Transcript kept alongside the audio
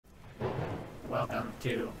Welcome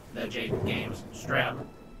to the Jake Games Strap.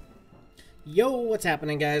 Yo, what's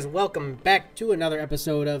happening, guys? Welcome back to another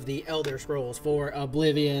episode of the Elder Scrolls 4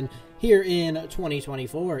 Oblivion here in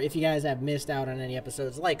 2024. If you guys have missed out on any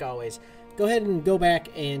episodes, like always, go ahead and go back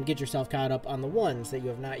and get yourself caught up on the ones that you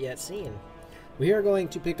have not yet seen. We are going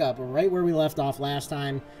to pick up right where we left off last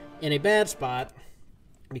time in a bad spot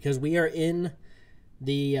because we are in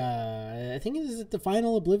the, I think is it the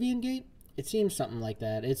final Oblivion gate? It seems something like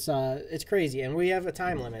that. It's crazy, and we have a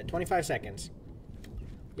time limit, 25 seconds.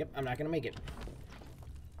 Yep, I'm not going to make it.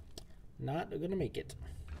 Not going to make it.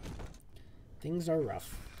 Things are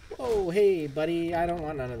rough. Whoa, hey, buddy, I don't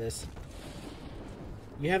want none of this.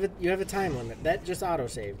 You have a time limit. That just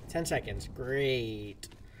autosaved. 10 seconds. Great.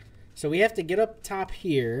 So we have to get up top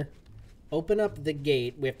here, open up the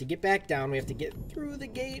gate. We have to get back down. We have to get through the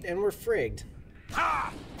gate, and we're frigged.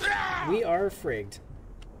 We are frigged.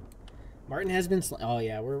 Martin has been... Oh,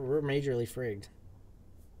 yeah, we're majorly frigged.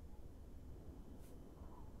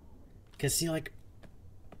 Because, see, like,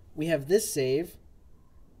 we have this save,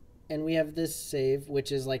 and we have this save,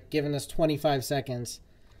 which is, like, giving us 25 seconds.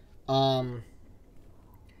 And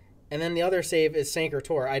then the other save is Sank or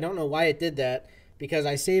Tor. I don't know why it did that, because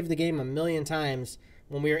I saved the game a million times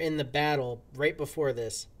when we were in the battle right before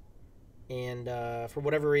this. And for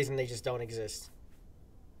whatever reason, they just don't exist.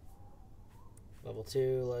 Level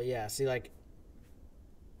 2, yeah, see, like,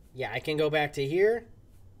 yeah, I can go back to here.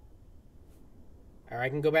 Or I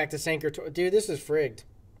can go back to Sank or Tor. Dude, this is frigged.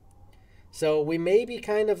 So we may be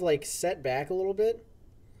kind of, like, set back a little bit.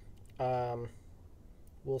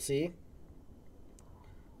 We'll see.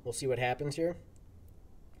 We'll see what happens here.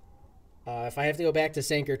 If I have to go back to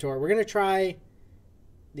Sank or Tor, we're going to try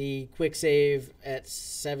the quick save at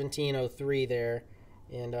 17:03 there.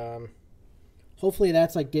 And, hopefully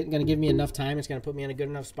that's like going to give me enough time. It's going to put me in a good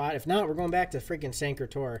enough spot. If not, we're going back to freaking Sank or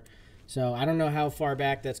Tor. So I don't know how far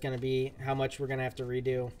back that's going to be, how much we're going to have to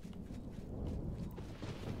redo.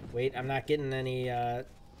 Wait, I'm not getting any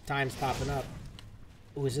times popping up.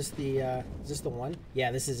 Oh, is this the one?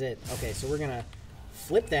 Yeah, this is it. Okay, so we're going to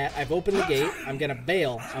flip that. I've opened the gate. I'm going to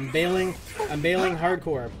bail. I'm bailing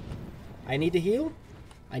hardcore. I need to heal.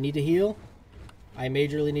 I need to heal. I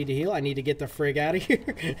majorly need to heal. I need to get the frig out of here.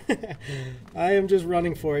 I am just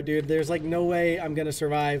running for it, dude. There's like no way I'm going to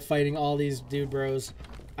survive fighting all these dude bros.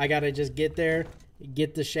 I got to just get there,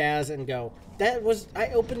 get the Shaz, and go. That was... I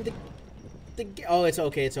opened the... Oh, it's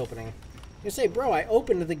okay. It's opening. I'm going to say, bro, I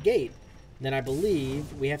opened the gate. Then I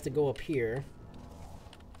believe we have to go up here.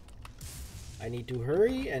 I need to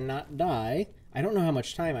hurry and not die. I don't know how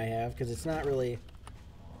much time I have because it's not really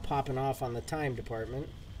popping off on the time department.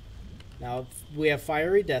 Now, we have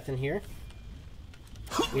Fiery Death in here.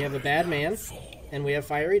 We have a Bad Man. And we have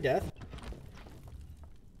Fiery Death.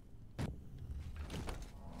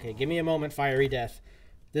 Okay, give me a moment, Fiery Death.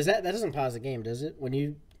 Does that doesn't pause the game, does it? When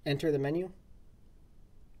you enter the menu?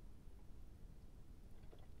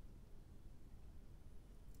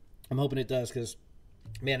 I'm hoping it does, because,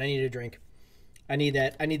 man, I need a drink. I need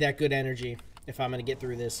that good energy if I'm going to get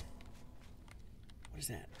through this. What is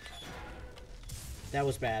that? That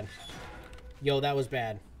was bad. Yo, that was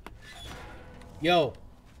bad. Yo.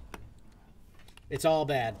 It's all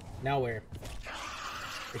bad. Now where?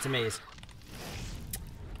 It's a maze.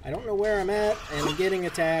 I don't know where I'm at, and I'm getting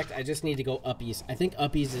attacked. I just need to go uppies. I think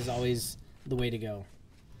uppies is always the way to go.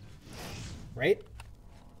 Right?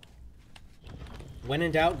 When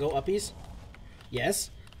in doubt, go uppies.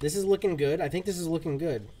 Yes. This is looking good. I think this is looking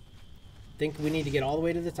good. I think we need to get all the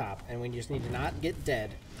way to the top, and we just need to not get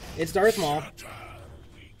dead. It's Darth Maul.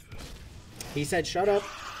 He said, shut up,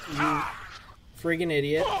 you friggin'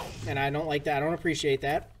 idiot. And I don't like that. I don't appreciate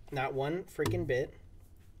that. Not one freaking bit.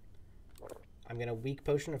 I'm going to weak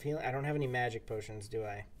potion of healing. I don't have any magic potions, do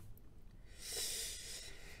I?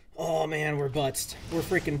 Oh, man, we're butzed. We're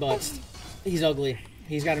freaking butzed. He's ugly.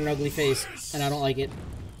 He's got an ugly face, and I don't like it.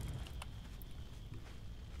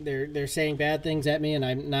 They're saying bad things at me, and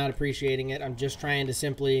I'm not appreciating it. I'm just trying to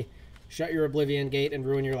simply shut your Oblivion gate and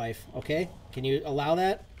ruin your life, okay? Can you allow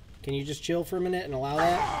that? Can you just chill for a minute and allow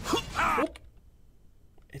that? Oop.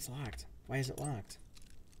 It's locked. Why is it locked?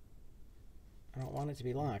 I don't want it to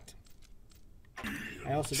be locked.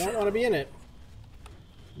 I also don't want to be in it.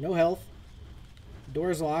 No health.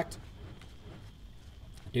 Door's locked.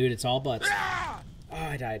 Dude, it's all butts. Oh,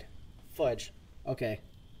 I died. Fudge. Okay.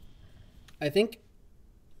 I think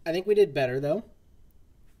we did better, though.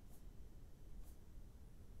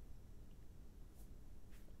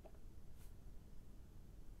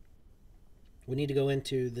 We need to go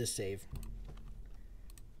into this save.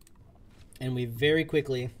 And we very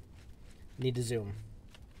quickly need to zoom.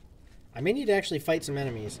 I may need to actually fight some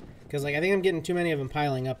enemies. Because, like, I think I'm getting too many of them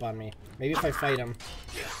piling up on me. Maybe if I fight them,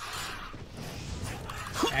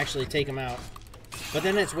 actually take them out. But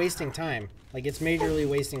then it's wasting time. Like, it's majorly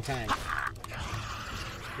wasting time.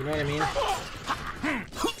 You know what I mean?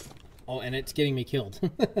 Oh, and it's getting me killed.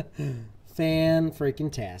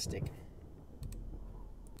 Fan-freaking-tastic.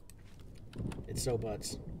 It's so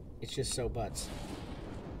butts. It's just so butts.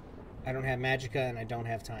 I don't have magicka and I don't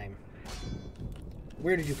have time.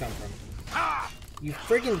 Where did you come from? You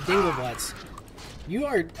friggin' dinglebutts. You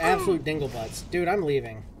are absolute dinglebutts. Dude, I'm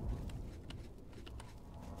leaving.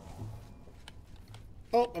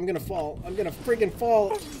 Oh, I'm gonna fall. I'm gonna friggin'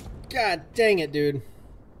 fall. God dang it, dude.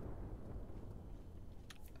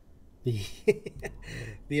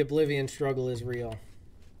 The Oblivion struggle is real.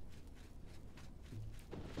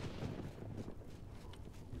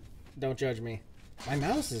 Don't judge me. My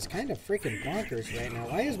mouse is kind of freaking bonkers right now.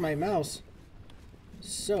 Why is my mouse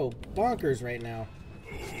so bonkers right now?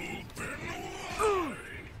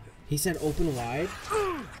 He said open wide?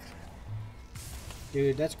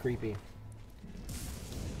 Dude, that's creepy.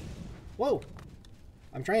 Whoa!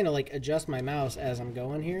 I'm trying to, like, adjust my mouse as I'm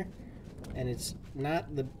going here, and it's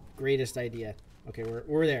not the greatest idea. Okay,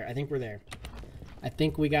 we're there. I think we're there. I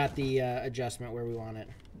think we got the adjustment where we want it.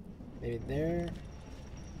 Maybe there.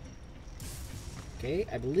 Okay,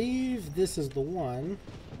 I believe this is the one.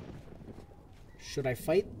 Should I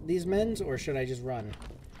fight these men, or should I just run?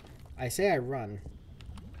 I say I run.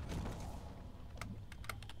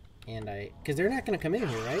 And because they're not going to come in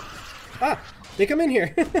here, right? Ah! They come in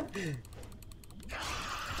here!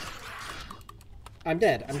 I'm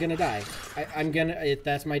dead. I'm gonna die. I'm gonna...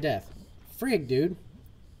 that's my death. Frig, dude.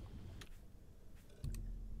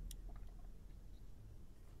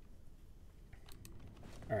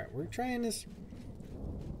 Alright, we're trying this...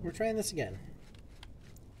 We're trying this again.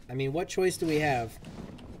 I mean, what choice do we have?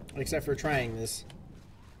 Except for trying this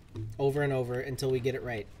over and over until we get it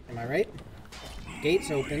right. Am I right?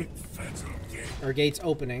 Gates open. Or gates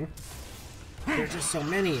opening. There's just so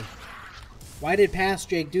many. Why did past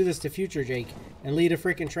Jake do this to future Jake and lead a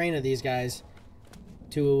freaking train of these guys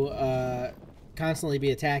to constantly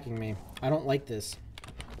be attacking me? I don't like this.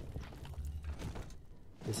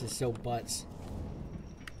 This is so butts.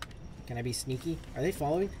 Can I be sneaky? Are they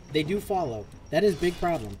following? They do follow. That is a big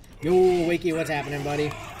problem. Yo, Wakey, what's happening,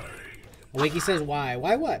 buddy? Wakey says why.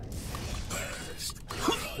 Why what?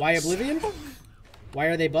 Why Oblivion? Why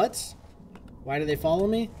are they butts? Why do they follow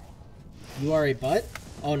me? You are a butt?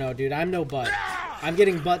 Oh no, dude, I'm no butt. I'm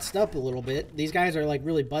getting buttsed up a little bit. These guys are like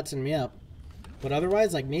really buttsing me up. But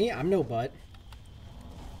otherwise, like me, I'm no butt.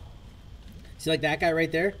 See, like that guy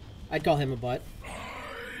right there? I'd call him a butt.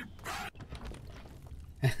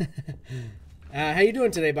 How you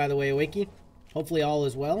doing today, by the way, Wakey? Hopefully all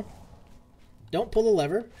is well. Don't pull the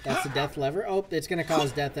lever. That's the death lever. Oh, it's going to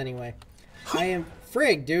cause death anyway. I am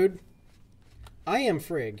frig, dude. I am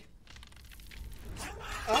frig.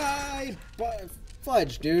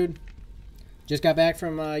 Fudge, dude. Just got back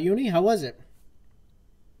from uni. How was it?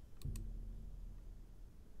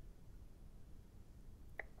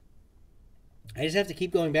 I just have to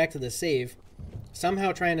keep going back to the save.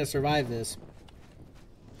 Somehow trying to survive this.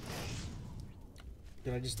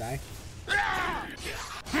 Did I just die?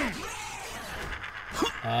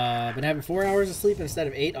 Been having 4 hours of sleep instead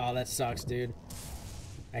of 8. Oh, that sucks, dude.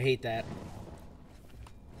 I hate that.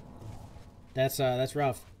 That's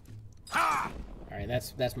rough. Alright,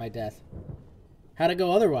 that's my death. How'd it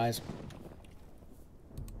go otherwise?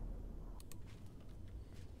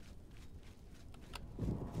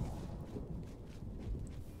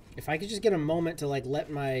 If I could just get a moment to, like, let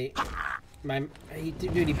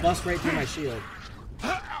dude, he bust right through my shield.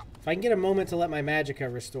 If I can get a moment to let my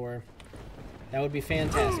magicka restore, that would be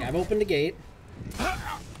fantastic. I've opened the gate.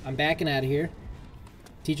 I'm backing out of here.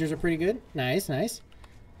 Teachers are pretty good. Nice, nice.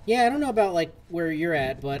 Yeah, I don't know about, like, where you're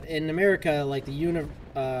at, but in America, like, the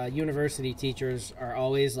university teachers are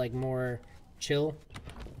always, like, more chill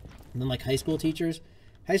than, like, high school teachers.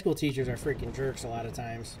 High school teachers are freaking jerks a lot of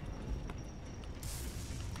times.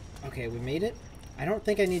 Okay, we made it. I don't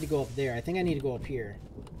think I need to go up there. I think I need to go up here.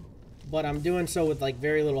 But I'm doing so with, like,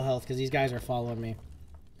 very little health because these guys are following me.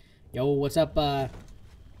 Yo, what's up,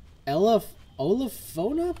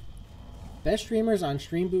 Olafona? Best streamers on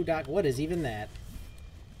StreamBoot. What is even that?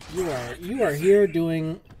 You are here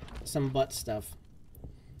doing some butt stuff.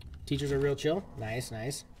 Teachers are real chill. Nice,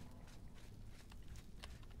 nice.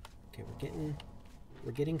 Okay,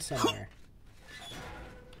 we're getting somewhere.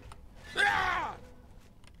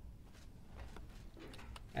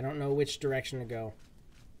 I don't know which direction to go.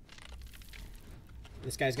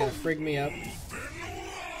 This guy's gonna frig me up.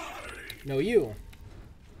 No, you.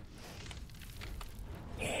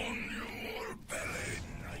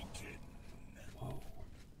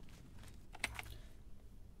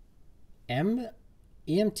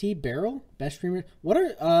 EMT Barrel? Best streamer? What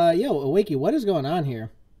are, yo, Awakey, what is going on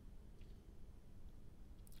here?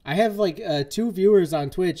 I have like 2 viewers on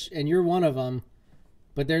Twitch and you're one of them,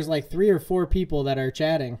 but there's like 3 or 4 people that are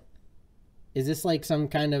chatting. Is this like some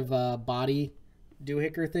kind of body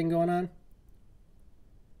doohicker thing going on?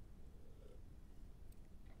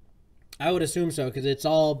 I would assume so, because it's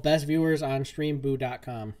all best viewers on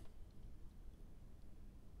streamboo.com.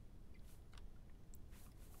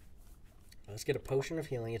 Let's get a potion of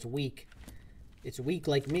healing. It's weak. It's weak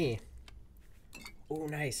like me. Oh,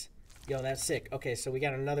 nice. Yo, that's sick. Okay, so we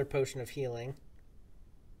got another potion of healing.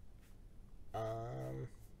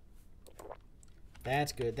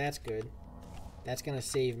 That's good. That's good. That's gonna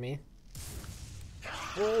save me.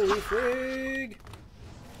 Holy frig!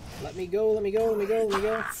 Let me go. Let me go. Let me go. Let me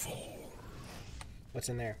go. What's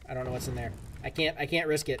in there? I don't know what's in there. I can't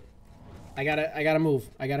risk it. I gotta move.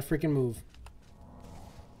 I gotta freaking move.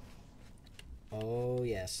 Oh,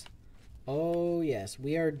 yes. Oh, yes.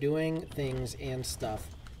 We are doing things and stuff.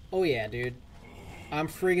 Oh, yeah, dude. I'm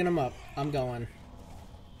frigging them up. I'm going.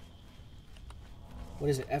 What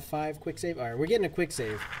is it? F5? Quick save? Alright, we're getting a quick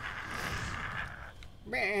save.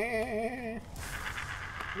 I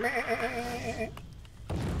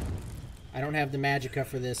don't have the magicka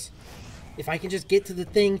for this. If I can just get to the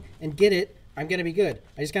thing and get it, I'm gonna be good.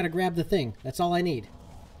 I just gotta grab the thing. That's all I need.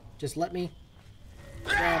 Just let me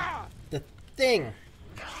grab the thing.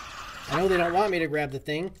 I know they don't want me to grab the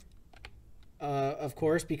thing, of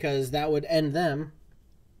course, because that would end them.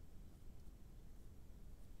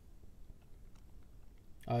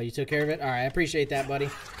 Oh, you took care of it? Alright, I appreciate that, buddy.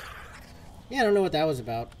 Yeah, I don't know what that was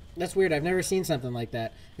about. That's weird. I've never seen something like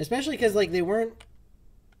that. Especially because, like, they weren't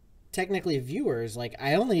technically viewers. Like,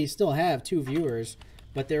 I only still have 2 viewers,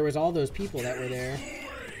 but there was all those people that were there,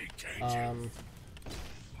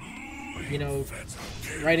 you know,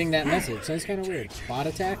 writing that message. So it's kind of weird. Bot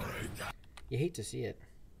attack? You hate to see it.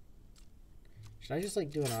 Should I just,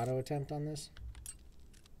 like, do an auto attempt on this?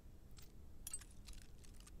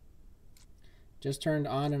 Just turned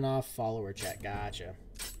on and off follower chat. Gotcha.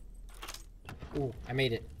 Ooh, I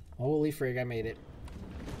made it. Holy frig, I made it.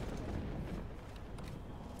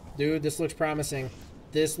 Dude, this looks promising.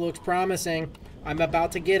 This looks promising. I'm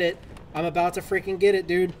about to get it. I'm about to freaking get it,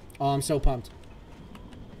 dude. Oh, I'm so pumped.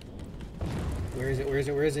 Where is it? Where is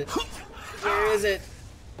it? Where is it? Where is it?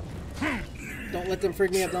 Don't let them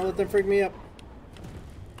frig me up. Don't let them frig me up.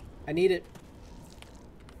 I need it.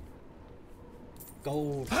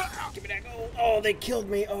 Gold. Give me that gold. Oh, they killed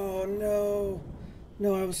me. Oh, no.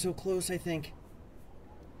 No, I was so close, I think.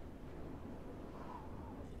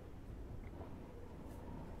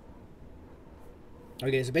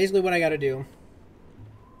 Okay, so basically what I gotta do,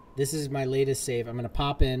 this is my latest save. I'm gonna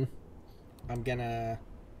pop in. I gotta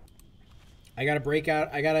break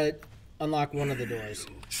out. I gotta unlock one of the doors.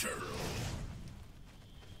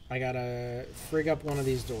 I gotta frig up one of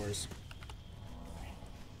these doors.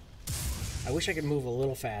 I wish I could move a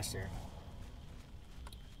little faster.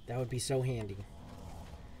 That would be so handy.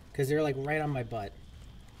 Because they're like right on my butt.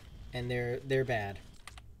 And they're bad.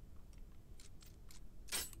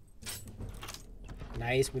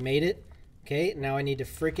 Nice, we made it. Okay, now I need to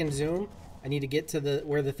freaking zoom. I need to get to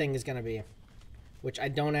where the thing is gonna be. Which I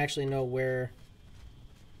don't actually know where.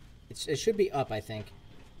 It should be up, I think.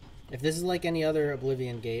 If this is like any other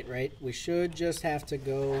Oblivion gate, right? We should just have to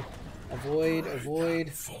go avoid,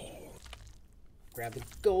 avoid. Grab the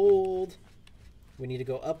gold. We need to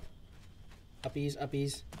go up. Uppies,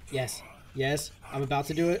 uppies. Yes. Yes. I'm about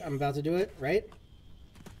to do it. I'm about to do it, right?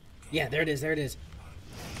 Yeah, there it is. There it is.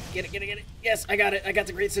 Get it, get it, get it. Yes, I got it. I got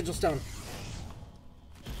the Great Sigil Stone.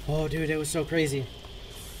 Oh, dude, it was so crazy.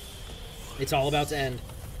 It's all about to end.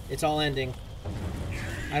 It's all ending.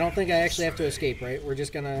 I don't think I actually have to escape, right? We're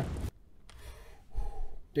just gonna...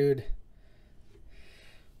 Dude.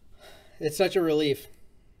 It's such a relief.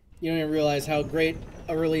 You don't even realize how great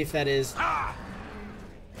a relief that is.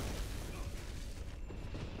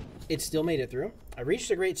 It still made it through. I reached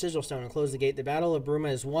the Great Sigil Stone and closed the gate. The Battle of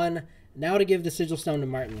Bruma is won. Now to give the Sigil Stone to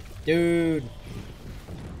Martin. Dude.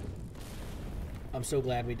 I'm so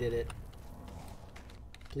glad we did it.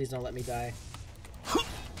 Please don't let me die.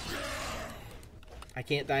 I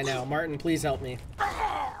can't die now. Martin, please help me.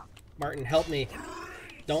 Martin, help me.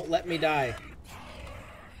 Don't let me die.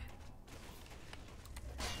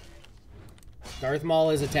 Darth Maul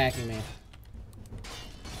is attacking me.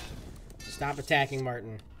 Stop attacking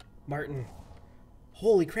Martin. Martin.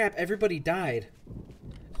 Holy crap, everybody died.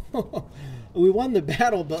 We won the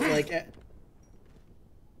battle, but like...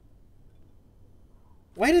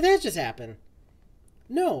 Why did that just happen?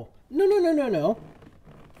 No. No, no, no, no, no.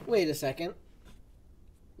 Wait a second.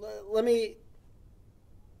 let me...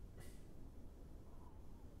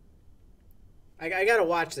 I gotta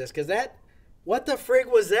watch this, because that... What the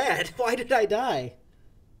frig was that? Why did I die?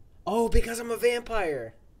 Oh, because I'm a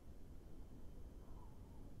vampire.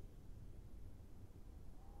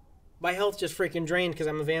 My health just freaking drained because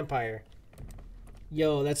I'm a vampire.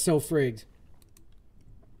 Yo, that's so frigged.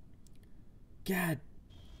 God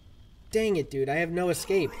dang it, dude. I have no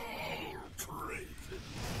escape.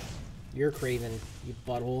 You're Craven, you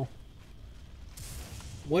butthole.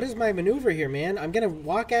 What is my maneuver here, man? I'm gonna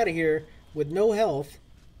walk out of here with no health.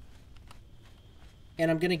 And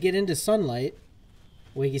I'm gonna get into sunlight.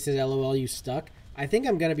 Wiggy says, LOL, you stuck. I think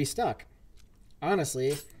I'm gonna be stuck.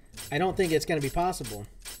 Honestly, I don't think it's gonna be possible.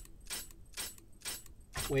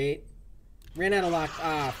 Wait. Ran out of lock.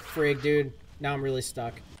 Ah, frig, dude. Now I'm really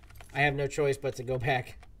stuck. I have no choice but to go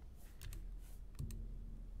back.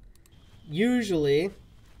 Usually,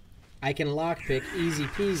 I can lockpick easy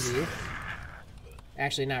peasy.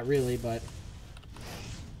 Actually, not really, but...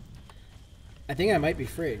 I think I might be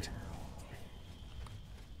frigged.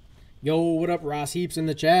 Yo, what up, Ross Heaps in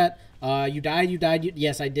the chat? You died?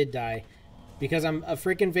 Yes, I did die. Because I'm a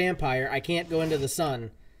freaking vampire, I can't go into the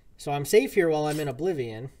sun. So I'm safe here while I'm in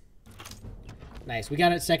Oblivion. Nice, we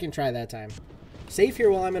got it second try that time. Safe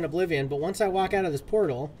here while I'm in Oblivion, but once I walk out of this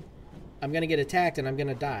portal, I'm gonna get attacked and I'm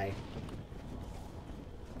gonna die.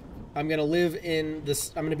 I'm gonna live in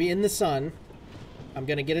this. I'm gonna be in the sun. I'm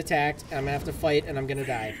gonna get attacked, and I'm gonna have to fight, and I'm gonna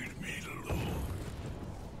die.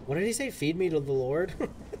 What did he say? Feed me to the Lord?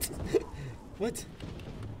 What?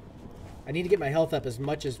 I need to get my health up as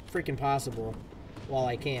much as freaking possible while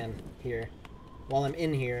I can here. While I'm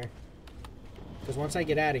in here. Because once I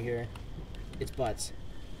get out of here, it's butts.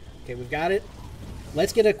 Okay, we've got it.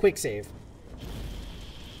 Let's get a quick save.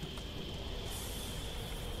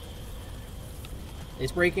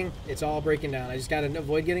 It's breaking. It's all breaking down. I just gotta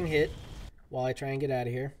avoid getting hit while I try and get out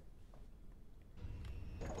of here.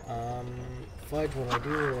 Fudge, what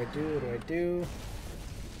do I do?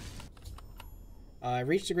 I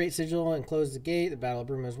reached the Great Sigil and closed the gate. The Battle of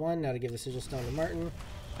Broom is won. Now to give the Sigil Stone to Martin.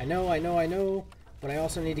 I know. But I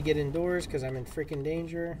also need to get indoors because I'm in freaking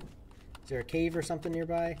danger. Is there a cave or something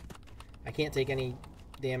nearby? I can't take any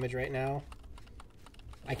damage right now.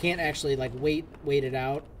 I can't actually, like, wait it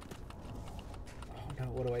out. Oh, no.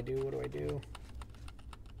 What do I do?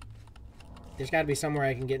 There's got to be somewhere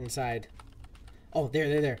I can get inside. Oh,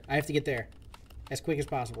 there. I have to get there as quick as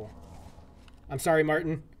possible. I'm sorry,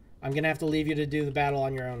 Martin. I'm going to have to leave you to do the battle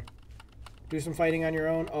on your own. Do some fighting on your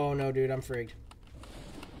own. Oh, no, dude. I'm frigged.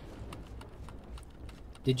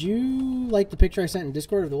 Did you like the picture I sent in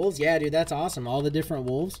Discord of the wolves? Yeah, dude. That's awesome. All the different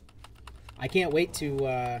wolves. I can't wait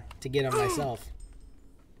to get them myself.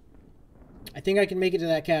 I think I can make it to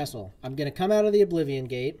that castle. I'm going to come out of the Oblivion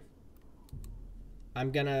gate.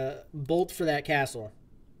 I'm going to bolt for that castle.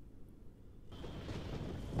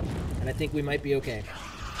 And I think we might be okay.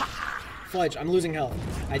 Fudge, I'm losing health.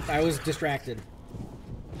 I was distracted.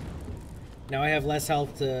 Now I have less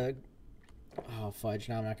health to... Oh, fudge.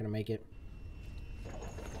 Now I'm not going to make it.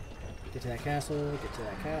 Get to that castle.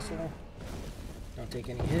 Don't take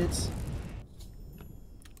any hits.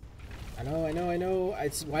 I know.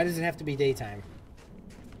 Why does it have to be daytime?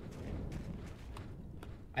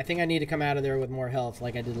 I think I need to come out of there with more health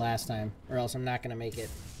like I did last time, or else I'm not going to make it.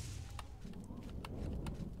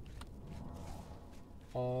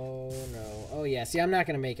 Oh, no. Oh, yeah. See, I'm not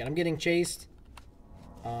going to make it. I'm getting chased.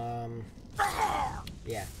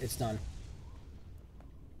 Yeah, it's done.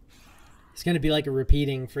 It's going to be like a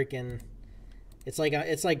repeating freaking... It's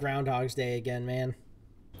like Groundhog's Day again, man.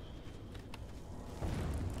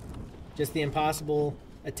 Just the impossible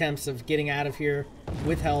attempts of getting out of here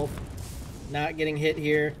with health, not getting hit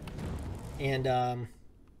here, and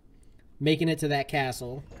making it to that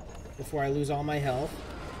castle before I lose all my health.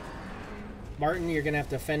 Martin, you're going to have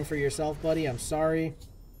to fend for yourself, buddy. I'm sorry.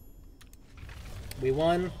 We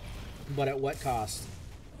won, but at what cost?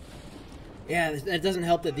 Yeah, it doesn't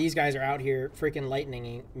help that these guys are out here freaking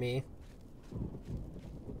lightninging me.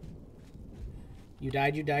 You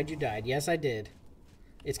died. Yes, I did.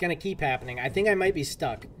 It's going to keep happening. I think I might be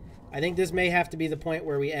stuck. I think this may have to be the point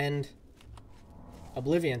where we end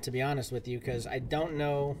Oblivion, to be honest with you, because I don't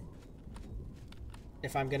know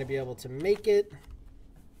if I'm going to be able to make it.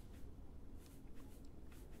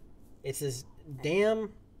 It's this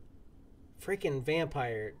damn freaking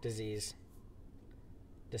vampire disease.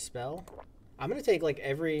 Dispel? I'm going to take, like,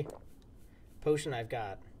 every potion I've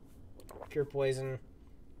got. Cure poison.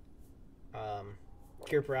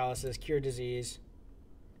 Cure paralysis. Cure disease.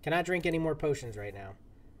 Cannot drink any more potions right now.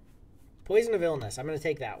 Poison of illness. I'm going to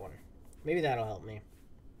take that one. Maybe that'll help me.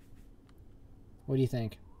 What do you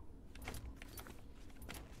think?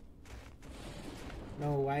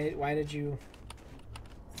 No, why did you...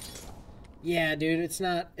 Yeah, dude, it's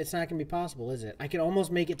not gonna be possible, is it? I can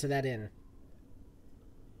almost make it to that inn.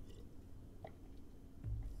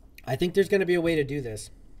 I think there's gonna be a way to do this.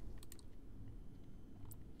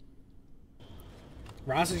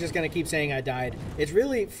 Ross is just gonna keep saying I died. It's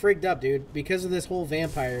really frigged up, dude, because of this whole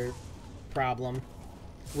vampire problem,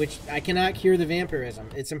 which I cannot cure the vampirism.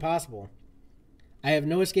 It's impossible. I have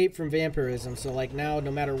no escape from vampirism, so like now, no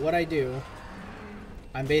matter what I do,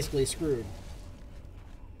 I'm basically screwed.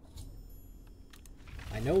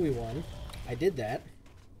 I know we won. I did that.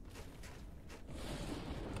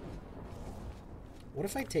 What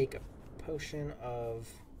if I take a potion of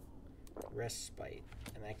respite?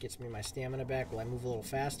 And that gets me my stamina back. Will I move a little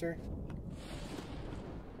faster?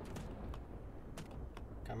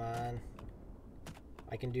 Come on.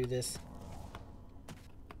 I can do this.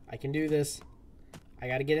 I can do this. I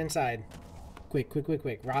gotta get inside. Quick, quick, quick,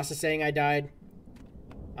 quick. Ross is saying I died.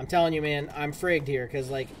 I'm telling you, man, I'm frigged here, because,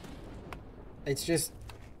 like, it's just...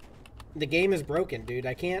 The game is broken, dude.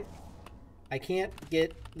 I can't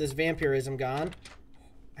get this vampirism gone.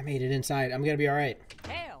 I made it inside. I'm gonna be alright.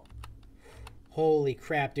 Hell. Holy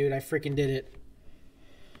crap, dude. I freaking did it.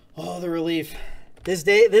 Oh, the relief. This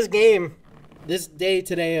day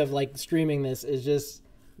today of, like, streaming this is just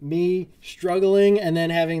me struggling and then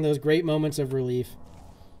having those great moments of relief.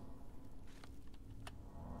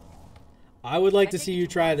 I would like to see you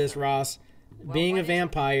try this, Ross. Being a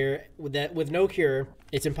vampire with no cure,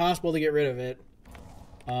 it's impossible to get rid of it.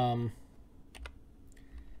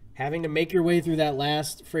 Having to make your way through that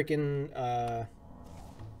last freaking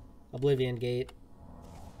Oblivion gate.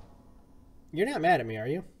 You're not mad at me, are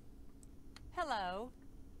you? Hello.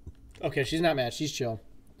 Okay, she's not mad. She's chill.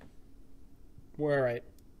 We're alright.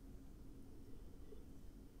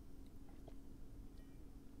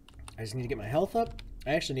 I just need to get my health up.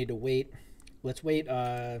 I actually need to wait. Let's wait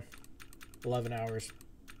 11 hours.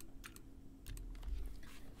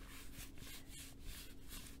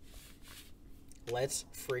 Let's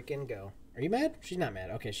freaking go. Are you mad? She's not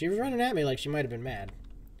mad. Okay, she was running at me like she might have been mad.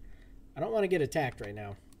 I don't want to get attacked right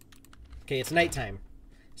now. Okay, it's nighttime.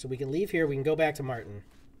 So we can leave here. We can go back to Martin.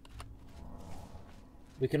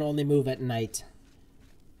 We can only move at night.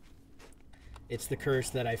 It's the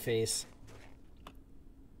curse that I face.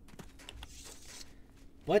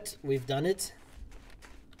 But we've done it.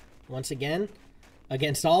 Once again.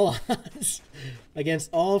 Against all odds. Against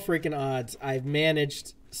all freaking odds. I've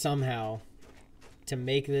managed somehow to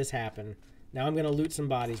make this happen. Now I'm going to loot some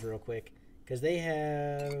bodies real quick. Because they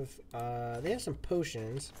have some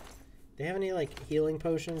potions. They have any, like, healing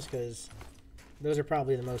potions? Because those are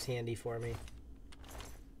probably the most handy for me.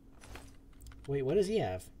 Wait, what does he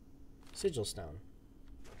have? Sigil stone.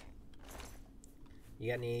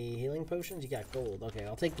 You got any healing potions? You got gold. Okay,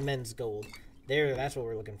 I'll take the men's gold. There, that's what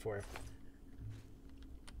we're looking for.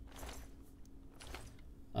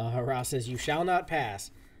 Ross says, you shall not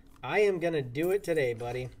pass. I am going to do it today,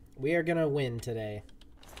 buddy. We are going to win today.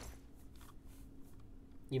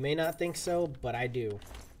 You may not think so, but I do.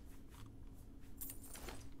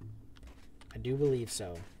 I do believe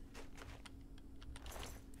so.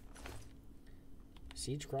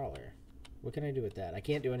 Siege Crawler. What can I do with that? I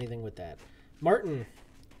can't do anything with that. Martin!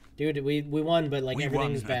 Dude, we won, but like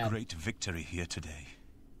everything's bad. We won a great victory here today.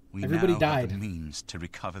 Everybody died. Have the means to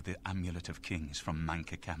recover the Amulet of Kings from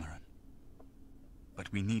Manca Cameron.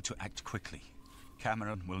 But we need to act quickly.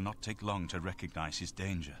 Cameron will not take long to recognize his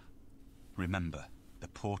danger. Remember, the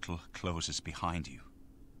portal closes behind you.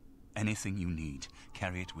 Anything you need,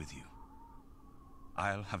 carry it with you.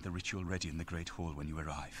 I'll have the ritual ready in the Great Hall when you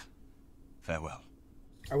arrive. Farewell.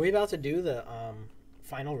 Are we about to do the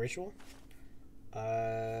final ritual?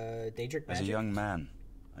 Daedric magic? As a young man,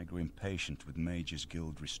 I grew impatient with Mages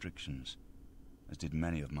Guild restrictions, as did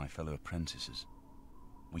many of my fellow apprentices.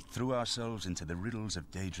 We threw ourselves into the riddles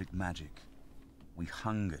of Daedric magic. We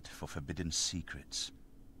hungered for forbidden secrets.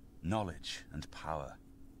 Knowledge and power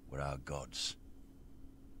were our gods.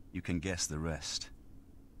 You can guess the rest.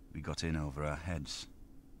 We got in over our heads.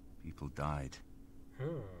 People died.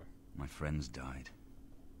 My friends died.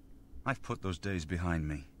 I've put those days behind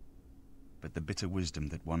me. But the bitter wisdom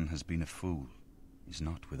that one has been a fool is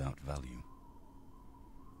not without value.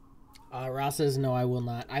 Ross says, no, I will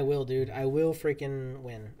not. I will, dude. I will freaking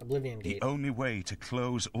win. Oblivion Gate. The only way to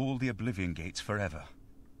close all the Oblivion Gates forever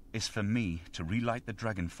is for me to relight the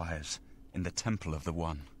dragon fires in the Temple of the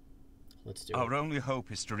One. Let's do it. Our only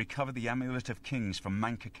hope is to recover the Amulet of Kings from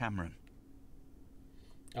Manca Cameron.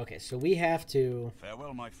 Okay, so we have to...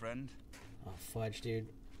 Farewell, my friend. Oh, fudge, dude.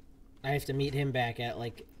 I have to meet him back at,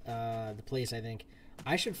 like, the place, I think.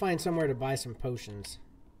 I should find somewhere to buy some potions.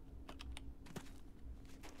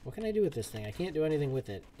 What can I do with this thing? I can't do anything with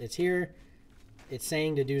it. It's here. It's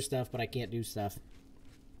saying to do stuff, but I can't do stuff.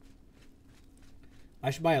 I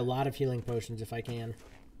should buy a lot of healing potions if I can.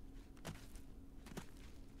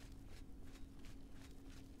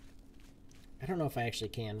 I don't know if I actually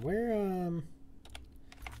can. Where,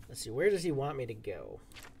 let's see. Where does he want me to go?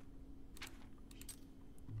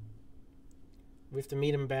 We have to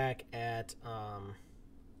meet him back at,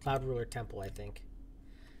 Cloud Ruler Temple, I think.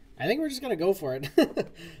 I think we're just going to go for it.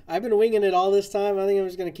 I've been winging it all this time. I think I'm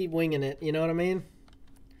just going to keep winging it. You know what I mean?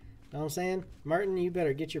 Know what I'm saying? Martin, you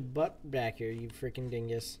better get your butt back here, you freaking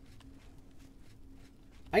dingus.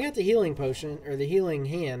 I got the healing potion, or the healing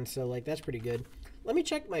hand, so, like, that's pretty good. Let me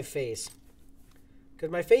check my face.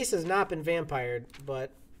 Because my face has not been vampired,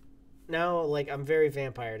 but now, like, I'm very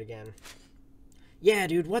vampired again. Yeah,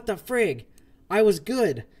 dude, what the frig? I was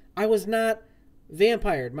good. I was not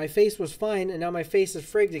vampired. My face was fine, and now my face is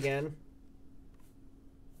frigged again.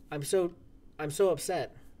 I'm so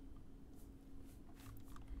upset.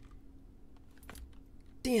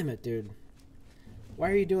 Damn it, dude.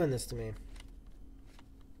 Why are you doing this to me?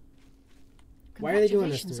 Why are they doing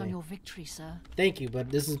this to me? Congratulations on your victory, sir. Thank you,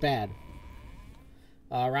 but this is bad.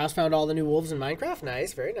 Rouse found all the new wolves in Minecraft.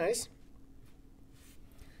 Nice, very nice.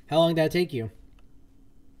 How long did that take you?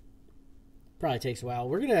 Probably takes a while.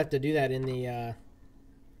 We're gonna have to do that in the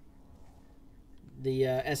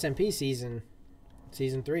SMP season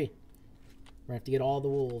 3. We're gonna have to get all the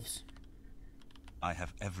wolves. I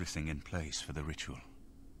have everything in place for the ritual.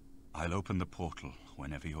 I'll open the portal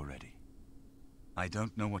whenever you're ready. I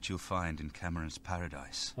don't know what you'll find in Cameron's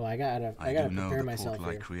paradise. Oh, I gotta prepare myself the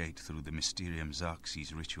portal here. I create through the Mysterium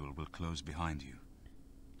Xarxes ritual will close behind you.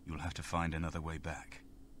 You'll have to find another way back.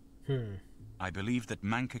 I believe that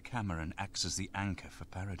Manka Cameron acts as the anchor for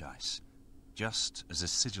paradise, just as a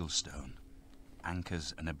sigil stone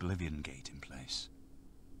anchors an Oblivion gate in place.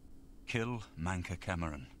 Kill Manka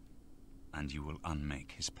Cameron, and you will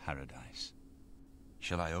unmake his paradise.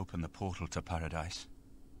 Shall I open the portal to paradise?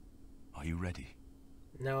 Are you ready?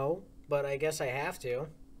 No, but I guess I have to.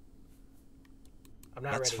 I'm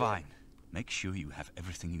not ready. That's fine. Make sure you have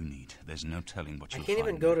everything you need. There's no telling what you'll I find. can't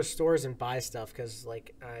even go to stores and buy stuff because,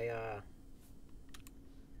 like,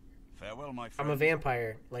 Farewell, my friend. I'm a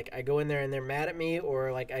vampire. Like, I go in there and they're mad at me,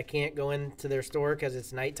 or, like, I can't go into their store because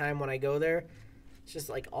it's nighttime when I go there. It's just,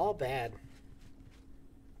 like, all bad.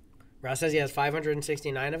 Ross says he has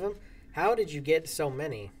 569 of them. How did you get so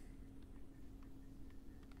many?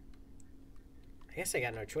 I guess I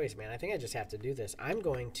got no choice, man. I think I just have to do this. I'm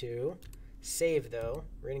going to save, though.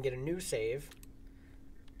 We're going to get a new save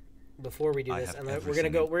before we do this. And we're going to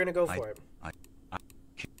go for it.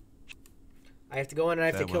 I have to go in and I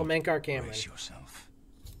have to kill Menkar Cameron. Brace yourself.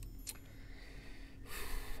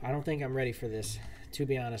 I don't think I'm ready for this, to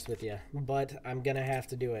be honest with you. But I'm going to have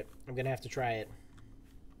to do it. I'm going to have to try it.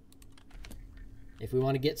 If we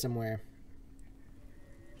want to get somewhere.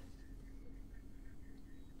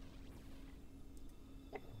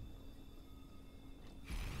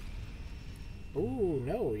 Ooh,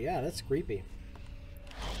 no, yeah, that's creepy.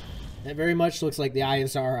 That very much looks like the Eye of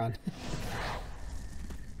Sauron.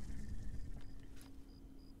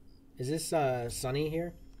 Is this Sunny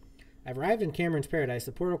here? I've arrived in Cameron's paradise.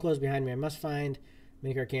 The portal closed behind me. I must find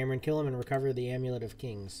Menkar Cameron, kill him, and recover the Amulet of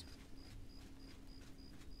Kings.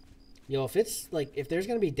 Yo, if it's like, if there's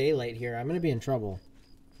gonna be daylight here, I'm gonna be in trouble.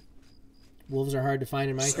 Wolves are hard to find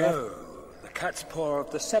in Minecraft. So, the cat's paw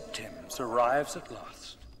of the Septims arrives at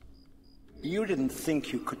last. You didn't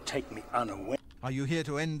think you could take me unaware. Are you here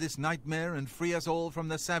to end this nightmare and free us all from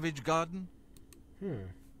the savage garden?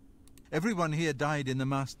 Everyone here died in the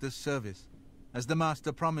Master's service. As the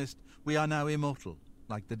Master promised, we are now immortal,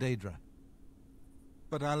 like the Daedra.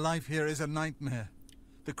 But our life here is a nightmare.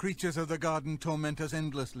 The creatures of the garden torment us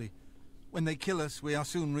endlessly. When they kill us, we are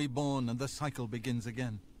soon reborn and the cycle begins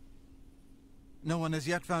again. No one has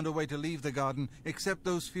yet found a way to leave the garden, except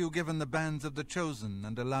those few given the bands of the Chosen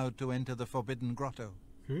and allowed to enter the Forbidden Grotto.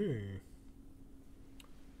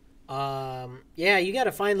 Yeah, you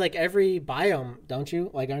gotta find, like, every biome, don't you?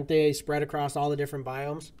 Like, aren't they spread across all the different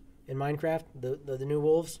biomes in Minecraft? The new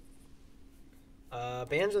wolves?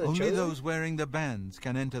 Bands of the Chosen? Only those wearing the bands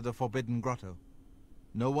can enter the Forbidden Grotto.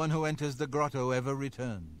 No one who enters the grotto ever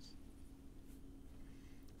returns.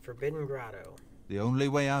 Forbidden Grotto. The only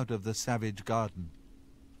way out of the savage garden.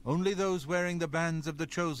 Only those wearing the bands of the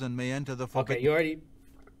Chosen may enter the Forbidden... Okay, you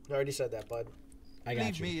already said that, bud. I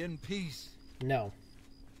got you. Leave me in peace. No.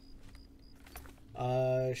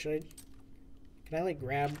 Can I, like,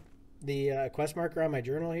 grab the quest marker on my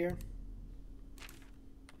journal here?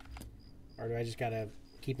 Or do I just gotta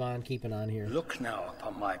keep on keeping on here? Look now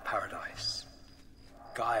upon my paradise.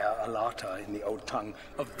 Gaia Alata in the old tongue,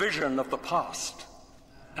 a vision of the past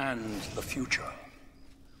and the future.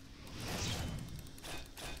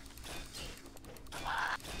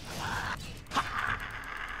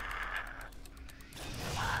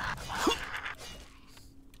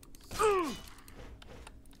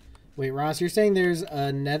 Wait, Ross, you're saying there's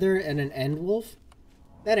a nether and an end wolf?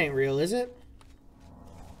 That ain't real, is it?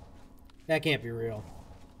 That can't be real.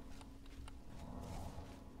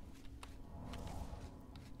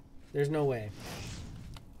 There's no way.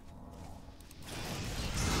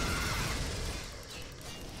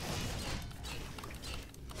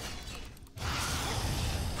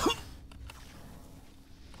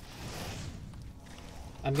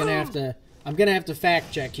 I'm gonna have to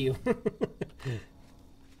fact check you.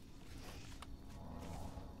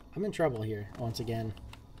 I'm in trouble here once again.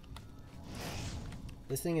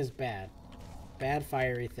 This thing is bad. Bad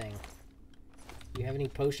fiery thing. Do you have any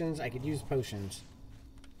potions? I could use potions.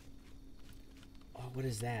 Oh, what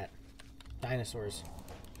is that? Dinosaurs.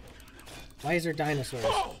 Why is there dinosaurs?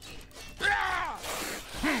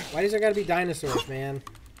 Why does there gotta be dinosaurs, man?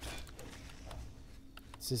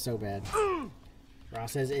 This is so bad.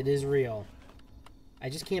 Ross says it is real. I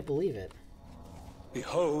just can't believe it.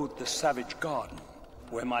 Behold the savage garden,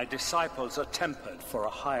 where my disciples are tempered for a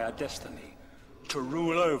higher destiny, to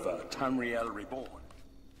rule over Tamriel Reborn.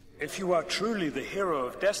 If you are truly the hero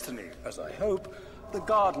of destiny, as I hope, the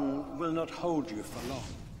garden will not hold you for long.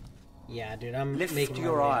 Yeah, dude, I'm Lift making my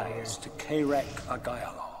your way out of here. eyes to Karek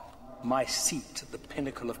Agayala, my seat at the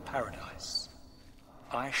pinnacle of paradise.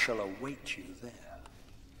 I shall await you there.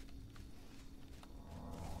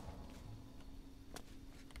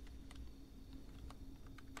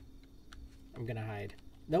 I'm gonna hide.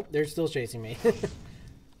 Nope, they're still chasing me.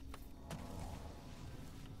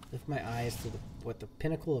 Lift my eyes to the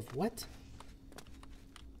pinnacle of what?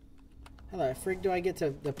 How the frig do I get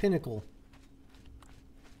to the pinnacle?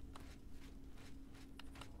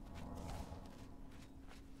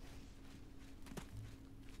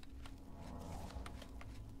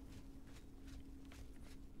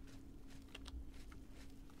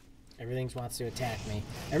 Everything wants to attack me.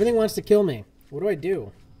 Everything wants to kill me. What do I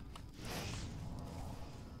do?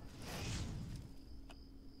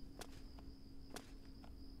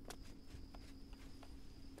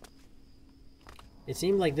 It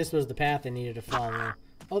seemed like this was the path I needed to follow.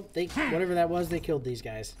 Oh, whatever that was, they killed these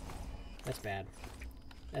guys. That's bad.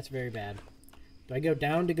 That's very bad. Do I go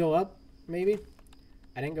down to go up, maybe?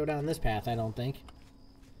 I didn't go down this path, I don't think.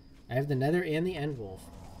 I have the nether and the end wolf.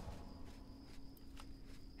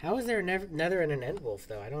 How is there a nether and an end wolf,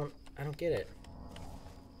 though? I don't get it.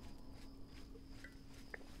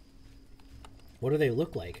 What do they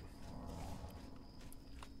look like?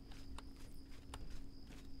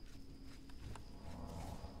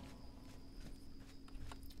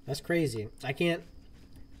 That's crazy. I can't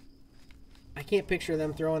picture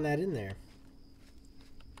them throwing that in there.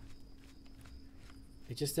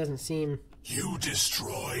 It just doesn't seem... You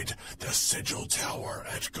destroyed the Sigil Tower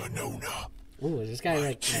at Ganona. Ooh, is this guy My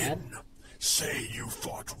like mad? kin say you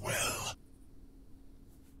fought well.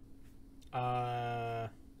 I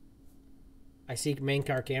seek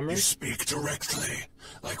Mankar You Cameron. speak directly,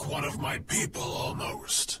 like one of my people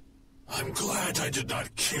almost. I'm glad I did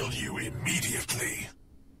not kill you immediately.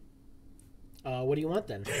 What do you want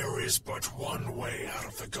then? There is but one way out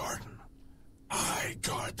of the garden. I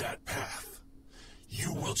guard that path.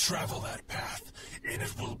 You will travel that path, and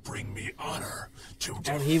it will bring me honor to defeat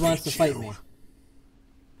you. Oh, he wants to fight me.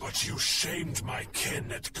 But you shamed my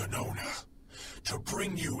kin at Ganona. To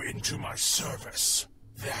bring you into my service,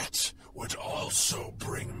 that would also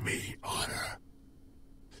bring me honor.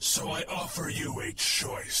 So I offer you a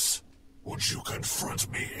choice. Would you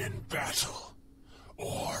confront me in battle?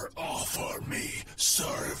 Or offer me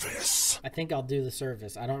service? I think I'll do the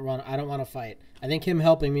service. I don't want to fight. I think him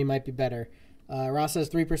helping me might be better. Ross says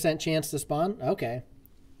 3% chance to spawn. Okay.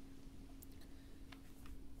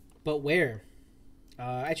 But where?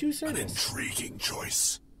 I choose service. An intriguing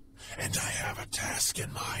choice. And I have a task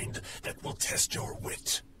in mind that will test your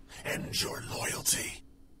wit and your loyalty.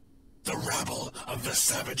 The rabble of the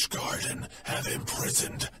Savage Garden have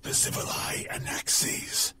imprisoned the Zivilai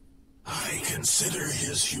Anaxes. I consider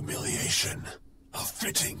his humiliation a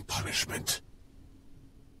fitting punishment.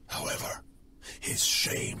 However, his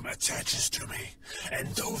shame attaches to me, and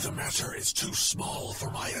though the matter is too small for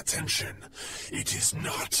my attention, it is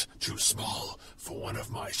not too small for one of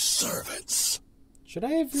my servants. Should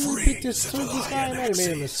I have really picked this guy? I might have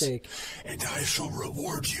made a mistake. And I shall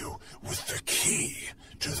reward you with the key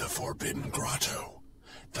to the Forbidden Grotto,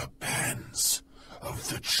 the bands of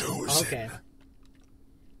the Chosen. Okay.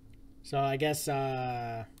 So I guess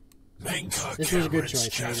Menka this was a good Cameron's choice, maybe. chattels, Menka This was a good Cameron's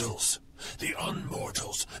choice, maybe. chattels, the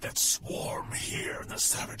unmortals that swarm here in the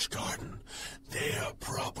Savage Garden, their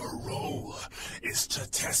proper role is to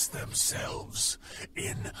test themselves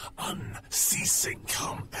in unceasing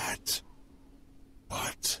combat.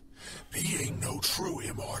 But, being no true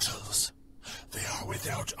immortals, they are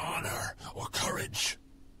without honor or courage,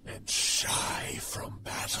 and shy from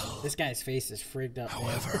battle. This guy's face is frigged up.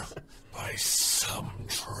 However, by some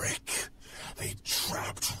trick, they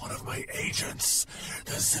trapped one of my agents,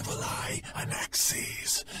 the Zivilai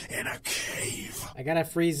Anaxes, in a cave. I gotta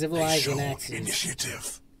free They Zivilai show Anaxes.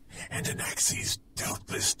 initiative, and Anaxes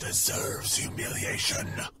doubtless deserves humiliation.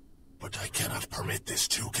 But I cannot permit this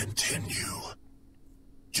to continue.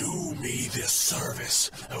 Do me this service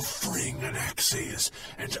of freeing Anaxes,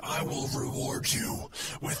 and I will reward you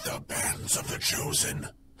with the bands of the Chosen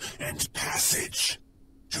and passage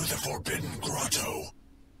to the Forbidden Grotto.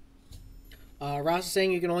 Ross is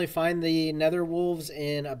saying you can only find the Nether Wolves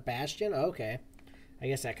in a bastion. Oh, okay. I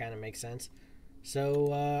guess that kind of makes sense.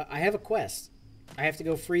 So, I have a quest. I have to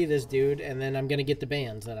go free this dude, and then I'm going to get the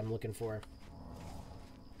bands that I'm looking for.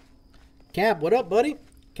 Cap, what up, buddy?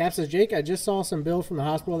 Cap says, Jake, I just saw some bill from the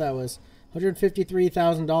hospital that was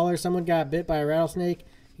 $153,000. Someone got bit by a rattlesnake.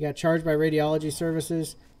 He got charged by radiology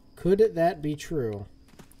services. Could that be true?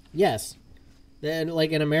 Yes. Then,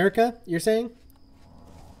 like in America, you're saying?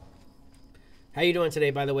 How you doing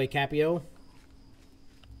today, by the way, Capio?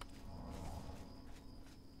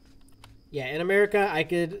 Yeah, in America, I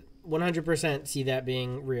could 100% see that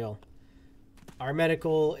being real. Our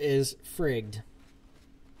medical is frigged.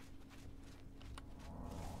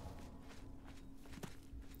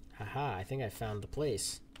 Haha, I think I found the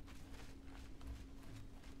place.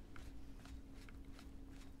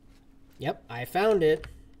 Yep, I found it.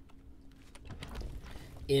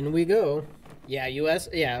 In we go. Yeah, US.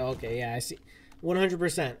 Yeah, okay, yeah, I see.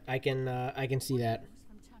 100%. I can see that.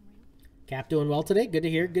 Cap doing well today. Good to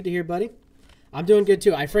hear. Good to hear, buddy. I'm doing good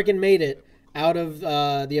too. I freaking made it out of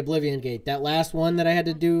the Oblivion gate. That last one that I had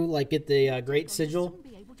to do, like get the Great Sigil.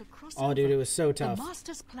 Oh, dude, it was so tough.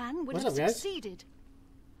 What's up, guys?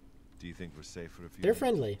 Do you think we're safe for a few They're minutes?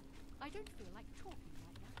 friendly. I don't feel like talking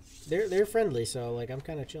right now. They're friendly, so like I'm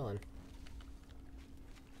kind of chilling.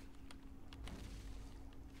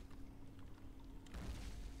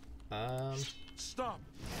 Stop!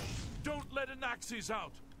 Don't let Anaxes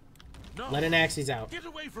out! No! Let Anaxes out. Get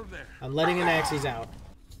away from there! I'm letting Anaxes out.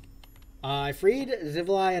 I freed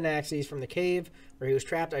Zivilai Anaxes from the cave where he was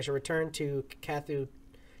trapped. I shall return to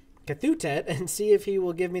Cathutet and see if he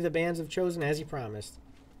will give me the bands of Chosen as he promised.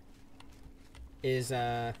 Is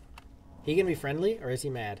he gonna be friendly or is he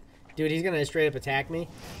mad? Dude, he's gonna straight up attack me.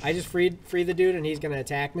 I just freed the dude and he's gonna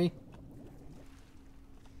attack me.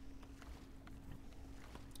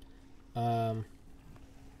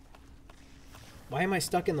 Why am I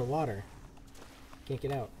stuck in the water? Can't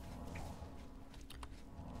get out.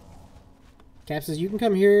 Cap says, you can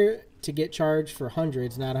come here to get charged for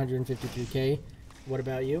hundreds, not 153K. What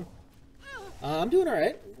about you? I'm doing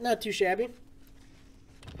alright. Not too shabby.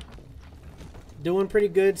 Doing pretty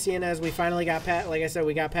good, seeing as we finally got past, like I said,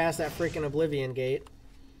 we got past that freaking Oblivion gate.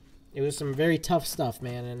 It was some very tough stuff,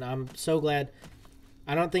 man, and I'm so glad.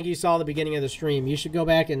 I don't think you saw the beginning of the stream. You should go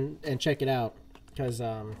back and check it out, because,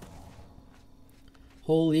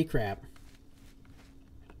 holy crap.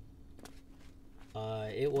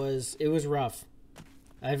 It was rough.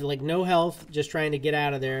 I have, like, no health, just trying to get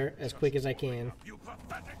out of there as quick as I can.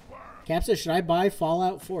 Cap says, should I buy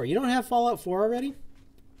Fallout 4? You don't have Fallout 4 already?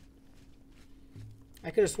 I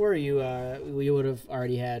could have swore you would have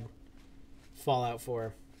already had Fallout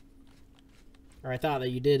 4. Or I thought that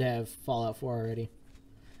you did have Fallout 4 already.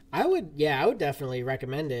 I would definitely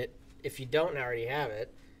recommend it if you don't already have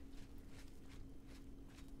it.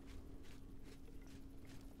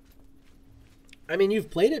 I mean, you've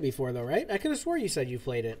played it before though, right? I could have swore you said you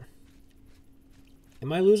played it.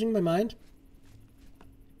 Am I losing my mind?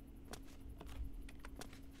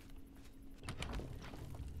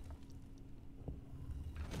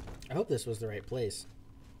 I hope this was the right place.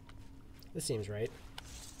 This seems right.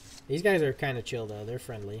 These guys are kind of chill though. They're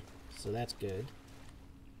friendly, so that's good.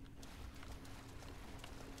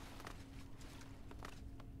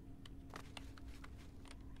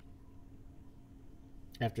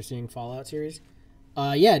 After seeing Fallout series?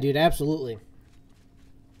 Yeah, dude, absolutely.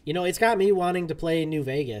 You know, it's got me wanting to play New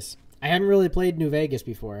Vegas. I haven't really played New Vegas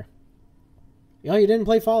before. Oh, you didn't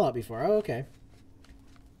play Fallout before? Oh, okay.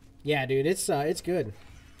 Yeah, dude, it's good.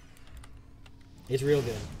 It's real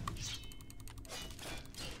good.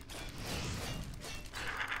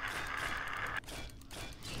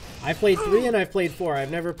 I've played 3 and I've played 4.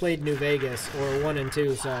 I've never played New Vegas or 1 and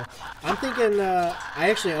 2, so I'm thinking I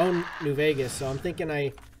actually own New Vegas, so I'm thinking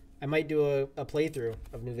I might do a playthrough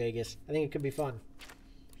of New Vegas. I think it could be fun.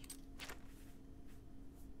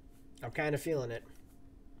 I'm kind of feeling it.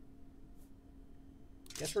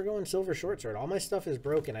 Guess we're going Silver Short Sword. All my stuff is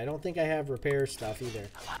broken. I don't think I have repair stuff either.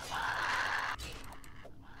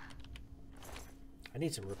 I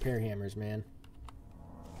need some repair hammers, man.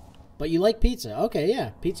 But you like pizza. Okay, yeah.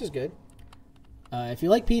 Pizza's good. If you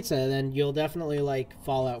like pizza, then you'll definitely like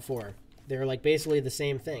Fallout 4. They're like basically the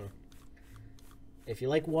same thing. If you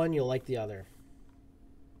like one, you'll like the other.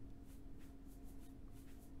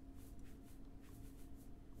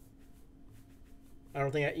 I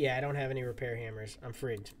don't think I don't have any repair hammers. I'm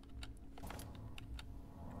frigged.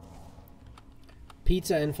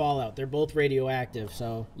 Pizza and Fallout. They're both radioactive,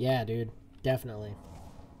 so yeah, dude. Definitely.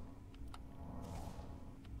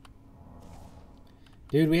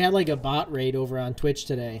 Dude, we had like a bot raid over on Twitch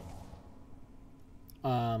today.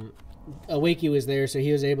 Awakey was there, so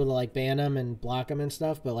he was able to like ban them and block them and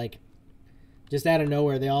stuff, but like just out of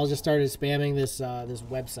nowhere, they all just started spamming this this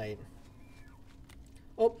website.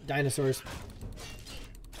 Oh, dinosaurs.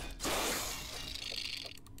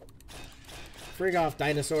 Frig off,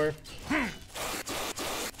 dinosaur. A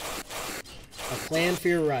clan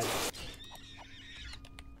fear run.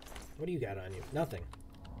 What do you got on you? Nothing.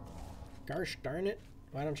 Gosh darn it.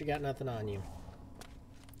 Why don't you got nothing on you?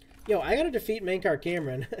 Yo, I gotta defeat Mankar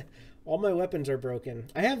Cameron. All my weapons are broken.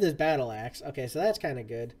 I have this battle axe. Okay, so that's kind of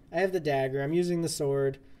good. I have the dagger. I'm using the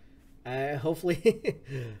sword. Hopefully,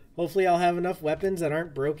 hopefully I'll have enough weapons that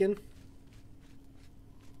aren't broken.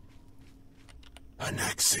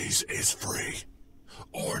 Anaxes is free.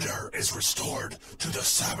 Order is restored to the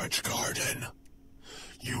Savage Garden.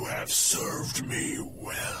 You have served me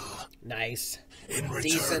well. Nice. In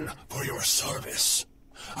return for your service,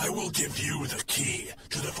 I will give you the key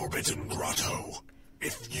to the Forbidden Grotto.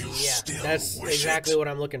 If you still that's wish exactly it. what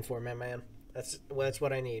I'm looking for, man. That's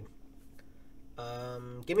what I need.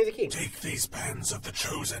 Give me the key. Take these bands of the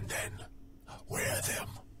Chosen, then. Wear them,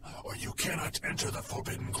 or you cannot enter the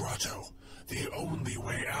Forbidden Grotto, the only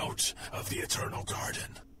way out of the Eternal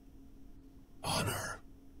Garden. Honor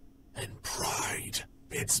and pride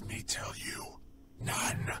bids me tell you,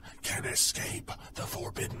 none can escape the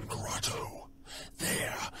Forbidden Grotto.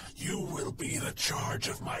 There, you will be the charge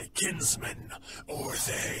of my kinsmen, or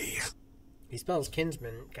they. He spells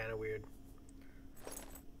kinsman kind of weird.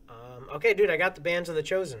 Okay, dude, I got the bands of the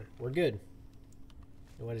Chosen. We're good.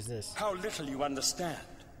 What is this? How little you understand.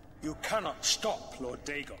 You cannot stop Lord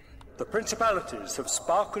Dagon. The principalities have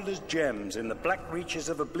sparkled as gems in the black reaches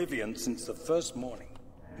of Oblivion since the first morning.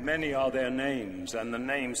 Many are their names and the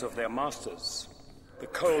names of their masters. The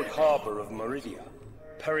cold harbor of Meridia,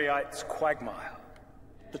 Periite's quagmire,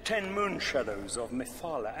 the 10 moon shadows of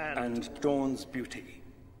Mephala and Dawn's beauty,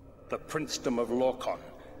 the princedom of Lorkon,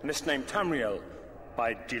 misnamed Tamriel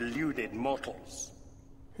by deluded mortals.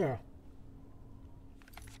 Huh.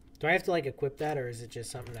 Do I have to like equip that, or is it just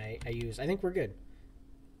something I use? I think we're good.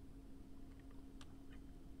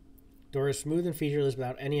 Door is smooth and featureless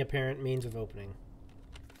without any apparent means of opening.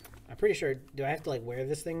 I'm pretty sure. Do I have to like wear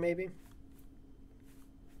this thing maybe?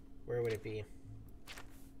 Where would it be?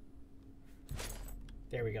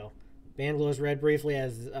 There we go. Band glows red briefly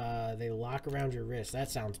as they lock around your wrist. That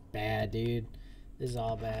sounds bad, dude. This is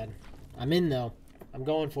all bad. I'm in though. I'm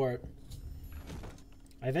going for it.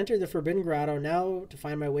 I've entered the Forbidden Grotto now to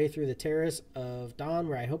find my way through the Terrace of Dawn,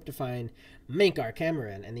 where I hope to find Mankar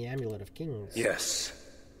Cameron and the Amulet of Kings. Yes,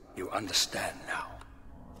 you understand now.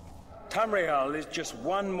 Tamriel is just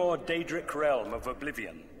one more Daedric realm of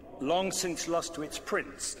Oblivion, long since lost to its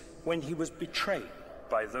prince when he was betrayed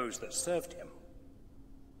by those that served him.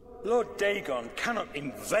 Lord Dagon cannot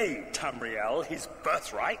invade Tamriel, his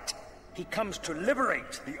birthright. He comes to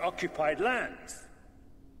liberate the occupied lands.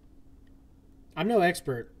 I'm no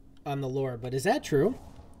expert on the lore, but is that true?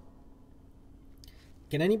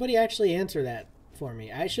 Can anybody actually answer that for me?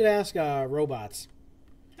 I should ask robots.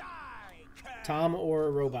 Tom or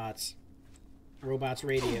robots. Robots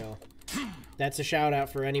Radio. That's a shout out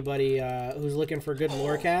for anybody who's looking for good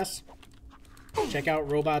lore casts. Check out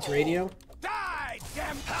Robots Radio.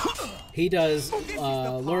 He does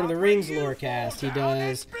Lord of the Rings lore cast. He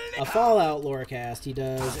does a Fallout lore cast. He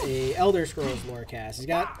does a Elder Scrolls lore cast. He's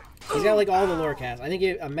got like all the lore casts. I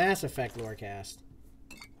think a Mass Effect lore cast.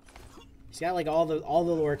 He's got like all the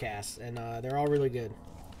lore casts, and they're all really good.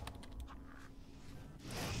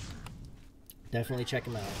 Definitely check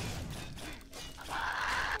him out.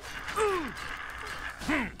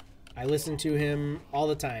 I listen to him all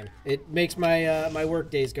the time. It makes my my work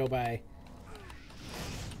days go by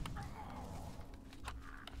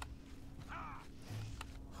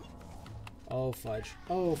Oh, fudge.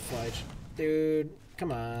 Oh, fudge. Dude,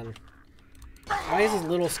 come on. Why is this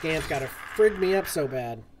little scamp gotta frig me up so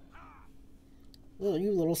bad?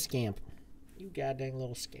 You little scamp. You goddamn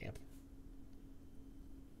little scamp.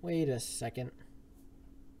 Wait a second.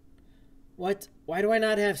 What? Why do I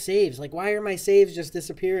not have saves? Like, why are my saves just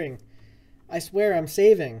disappearing? I swear I'm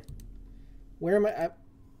saving. Where am I?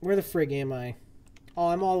 Where the frig am I? Oh,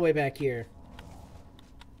 I'm all the way back here.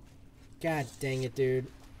 God dang it, dude.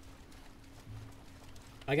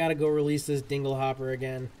 I gotta go release this dingle hopper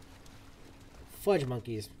again. Fudge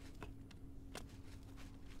monkeys.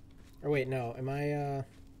 Or wait, no. Am I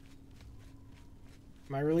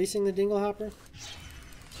releasing the dingle hopper?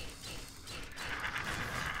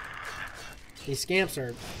 These scamps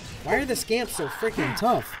are... Why are the scamps so freaking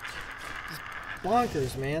tough? Just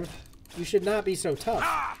bonkers, man. You should not be so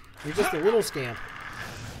tough. You're just a little scamp.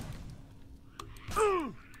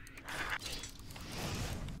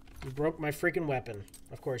 You broke my freaking weapon.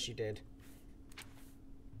 Of course you did.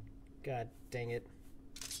 God dang it.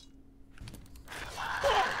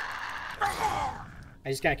 I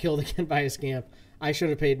just got killed again by a scamp. I should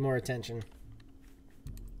have paid more attention.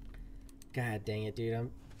 God dang it,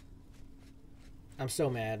 dude. I'm so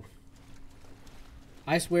mad.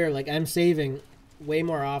 I swear, like, I'm saving way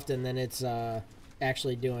more often than it's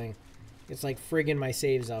actually doing. It's like friggin' my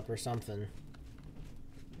saves up or something.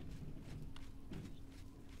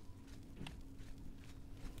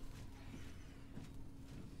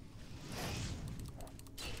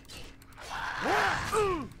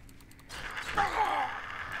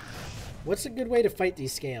 What's a good way to fight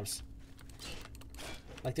these scamps?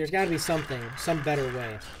 Like, there's got to be something, some better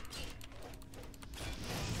way.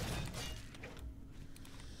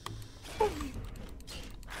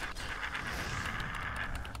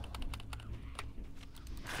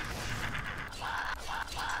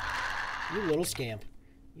 You little scamp.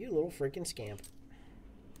 You little freaking scamp.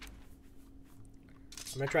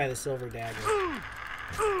 I'm gonna try the silver dagger.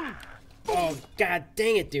 Oh, god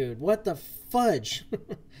dang it, dude. What the fudge?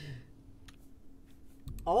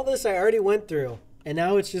 All this I already went through, and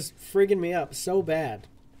now it's just friggin' me up so bad.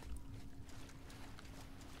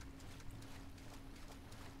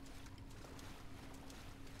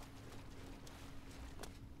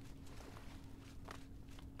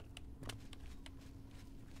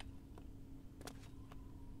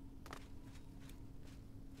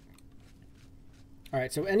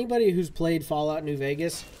 Alright, so anybody who's played Fallout New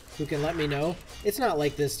Vegas who can let me know, it's not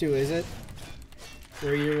like this too, is it?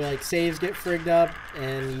 Where your like saves get frigged up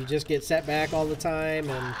and you just get set back all the time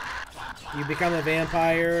and you become a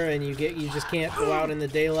vampire and you just can't go out in the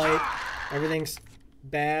daylight. Everything's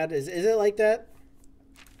bad. Is it like that?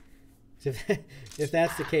 If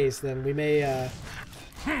that's the case, then we may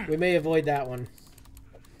avoid that one.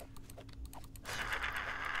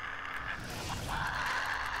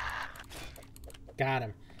 Got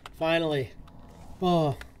him. Finally.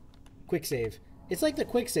 Oh, quick save. It's like the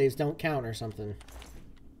quick saves don't count or something.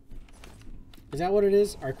 Is that what it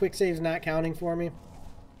is? Are quick saves not counting for me?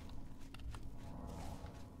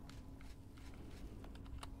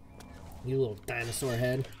 You little dinosaur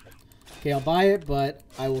head. Okay, I'll buy it, but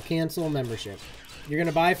I will cancel membership. You're going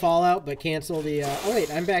to buy Fallout, but cancel the... Oh, wait,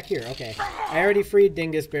 I'm back here. Okay. I already freed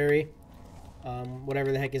Dingusberry.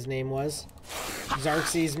 Whatever the heck his name was.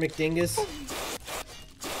 Xerxes McDingus.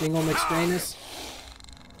 Dingle McStranus.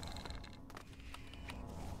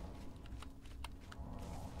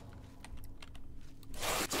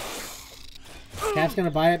 Cap's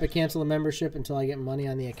gonna buy it, but cancel the membership until I get money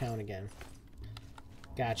on the account again.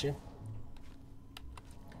 Gotcha.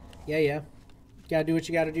 Yeah. Gotta do what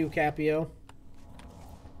you gotta do, Capio.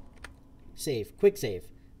 Save. Quick save.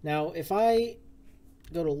 Now, if I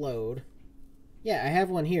go to load... Yeah, I have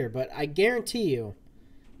one here, but I guarantee you...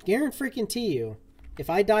 Guarantee you... If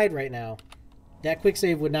I died right now, that quick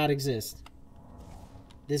save would not exist.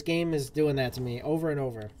 This game is doing that to me over and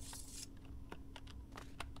over.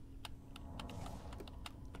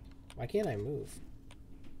 Why can't I move?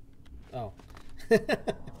 Oh.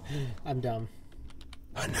 I'm dumb.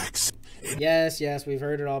 Yes, we've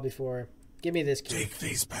heard it all before. Give me this key. Take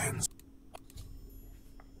these pens.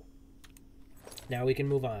 Now we can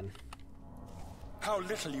move on. How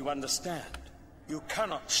little you understand. You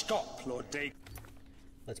cannot stop Lord Dagon.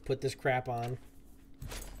 Let's put this crap on.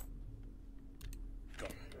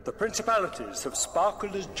 The principalities have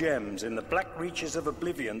sparkled as gems in the black reaches of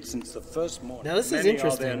Oblivion since the first morning. Now this is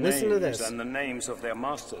interesting. Listen to this. And the names of their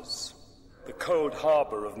masters. The cold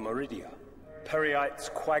harbor of Meridia, Periite's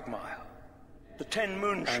quagmire, the 10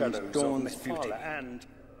 moon shadows of Mephala, and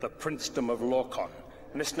the princedom of Lorcon,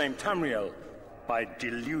 misnamed Tamriel by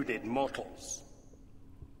deluded mortals.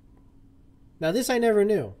 Now this I never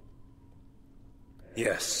knew.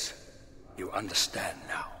 Yes, you understand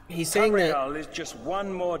now. He's saying that Tamriel is just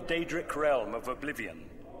one more Daedric realm of Oblivion,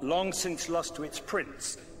 long since lost to its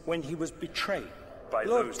prince when he was betrayed by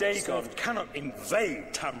Lord Dagon cannot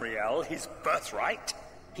invade Tamriel, his birthright.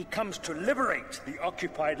 He comes to liberate the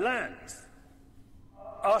occupied lands.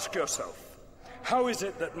 Ask yourself, how is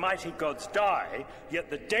it that mighty gods die, yet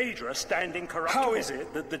the Daedra stand incorruptible? How is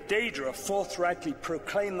it that the Daedra forthrightly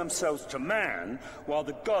proclaim themselves to man, while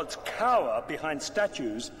the gods cower behind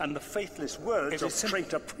statues and the faithless words of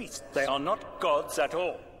traitor priests? They are not gods at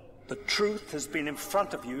all. The truth has been in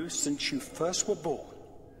front of you since you first were born.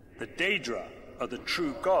 The Daedra are the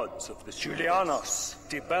true gods of the Julianos,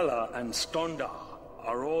 Dibella, and Stondar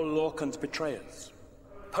are all Lorcan's betrayers,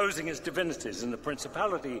 posing as divinities in the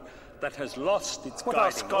principality that has lost its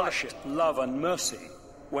guiding scholarship, love, and mercy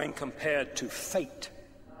when compared to fate,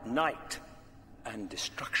 night, and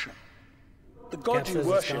destruction. The gods you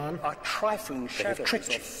worship are trifling shadows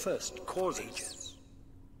of first causes.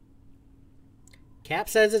 Cap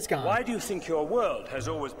says it's gone. Why do you think your world has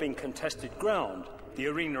always been contested ground, the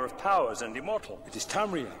arena of powers and immortal? It is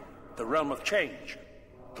Tamriel, the realm of change,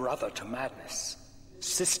 brother to madness,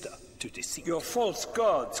 sister to deceit. Your false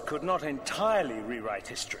gods could not entirely rewrite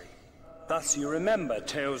history. Thus you remember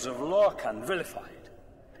tales of Lorcan vilified,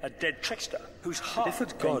 a dead trickster whose heart if a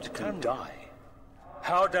god can die,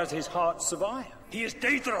 how does his heart survive? He is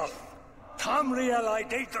Daedroth, Tamriel I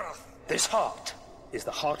Daedroth. This heart is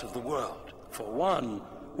the heart of the world, for one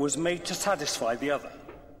was made to satisfy the other.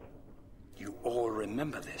 You all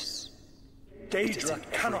remember this. Daedra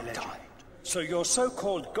cannot die, so your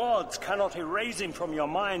so-called gods cannot erase him from your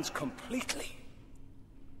minds completely.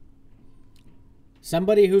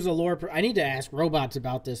 Somebody who's a lore... I need to ask Robots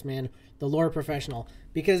about this, man. The lore professional.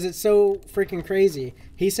 Because it's so freaking crazy.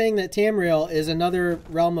 He's saying that Tamriel is another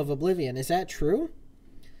realm of Oblivion. Is that true?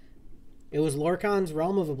 It was Lorcan's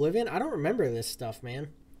realm of Oblivion? I don't remember this stuff, man.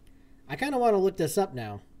 I kind of want to look this up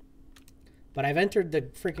now. But I've entered the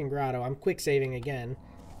freaking grotto. I'm quick saving again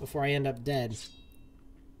before I end up dead.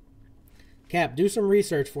 Cap, do some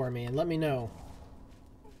research for me and let me know.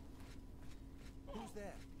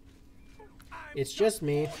 It's just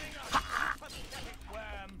me.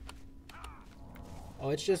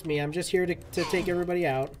 Oh, it's just me. I'm just here to take everybody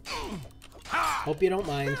out. Hope you don't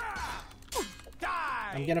mind.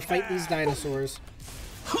 I'm gonna fight these dinosaurs.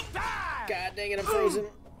 God dang it, I'm frozen.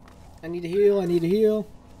 I need to heal, I need to heal.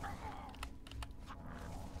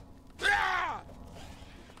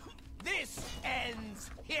 This ends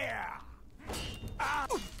here.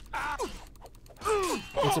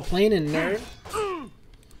 It's a plane and nerd.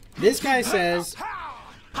 This guy says,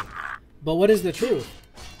 but what is the truth?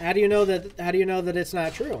 How do you know that it's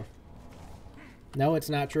not true? No,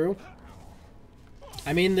 it's not true.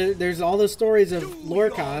 I mean, there's all those stories of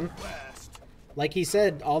Lorcan. Like he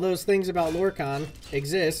said, all those things about Lorcan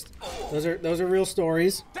exist. Those are real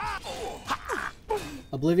stories.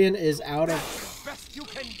 Oblivion is out of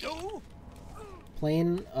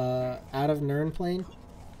plane, out of Nern plane.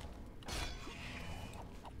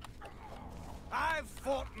 I've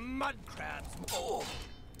fought mud crabs.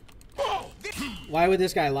 Why would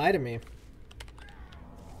this guy lie to me?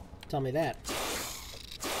 Tell me that.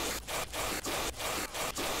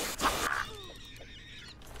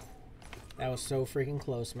 That was so freaking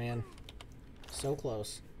close, man. So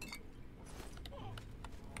close.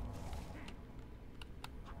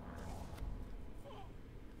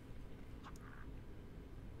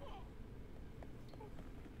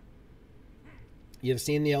 You've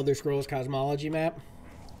seen the Elder Scrolls cosmology map?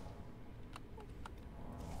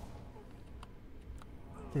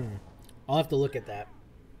 I'll have to look at that.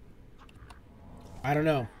 I don't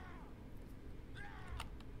know.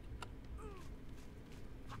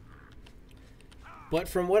 But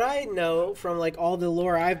from what I know, from like all the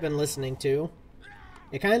lore I've been listening to,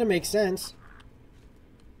 it kind of makes sense.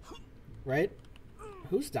 Right?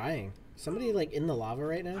 Who's dying? Somebody like in the lava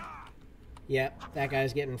right now? Yep, that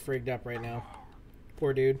guy's getting frigged up right now.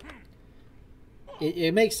 Poor dude.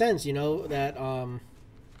 It makes sense, you know, that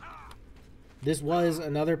this was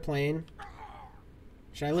another plane.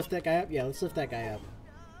 Should I lift that guy up? Yeah, let's lift that guy up.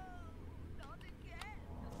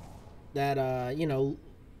 That, you know,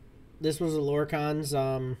 this was a Lorcan's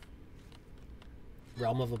realm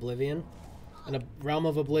of Oblivion. And a realm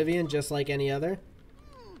of Oblivion just like any other.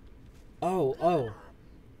 Oh.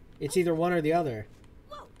 It's either one or the other.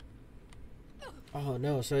 Oh,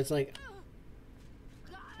 no, so it's like...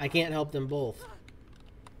 I can't help them both.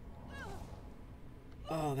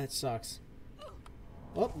 Oh, that sucks.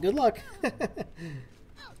 Well, good luck.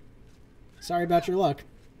 Sorry about your luck.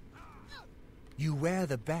 You wear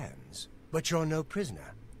the bands. But you're no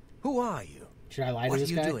prisoner. Who are you? Should I lie to What this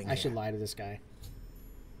are you guy? doing I should here? lie to this guy.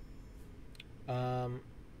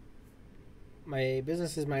 My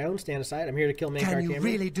business is my own. Stand aside. I'm here to kill main car Can you Cameron.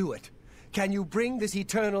 really do it? Can you bring this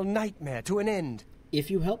eternal nightmare to an end? If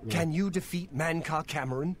you help me. Can you defeat Mankar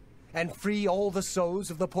Cameron and free all the souls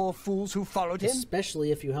of the poor fools who followed him?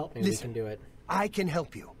 Especially if you help me, Listen, we can do it. I can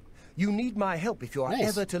help you. You need my help if you are Nice.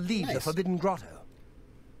 ever to leave the Nice. Forbidden Grotto.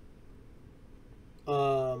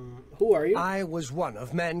 Who are you? I was one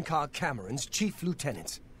of Mankar Cameron's chief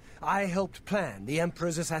lieutenants. I helped plan the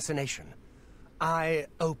Emperor's assassination. I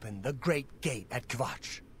opened the Great Gate at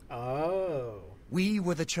Kvatch. Oh. We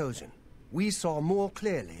were the chosen. We saw more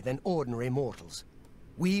clearly than ordinary mortals.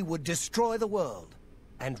 We would destroy the world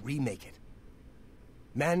and remake it.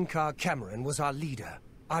 Mankar Cameron was our leader,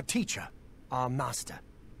 our teacher, our master.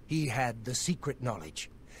 He had the secret knowledge.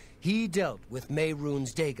 He dealt with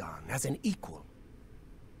Mehrunes Dagon as an equal.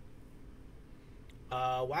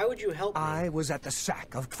 Why would you help me? I was at the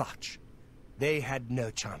sack of Kvatch. They had no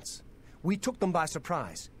chance. We took them by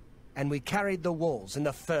surprise, and we carried the walls in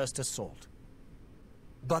the first assault.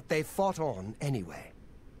 But they fought on anyway,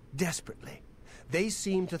 desperately. They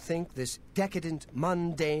seemed to think this decadent,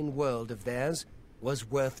 mundane world of theirs was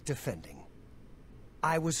worth defending.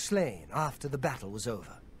 I was slain after the battle was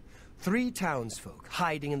over. 3 townsfolk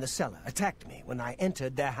hiding in the cellar attacked me when I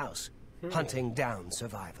entered their house, hunting down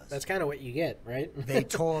survivors. That's kind of what you get, right? They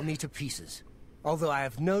tore me to pieces, although I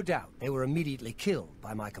have no doubt they were immediately killed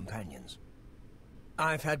by my companions.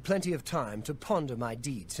 I've had plenty of time to ponder my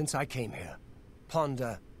deeds since I came here.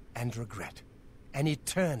 Ponder and regret. An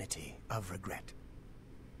eternity of regret.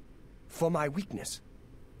 For my weakness,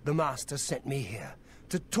 the Master sent me here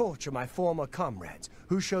to torture my former comrades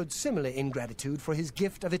who showed similar ingratitude for his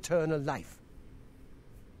gift of eternal life.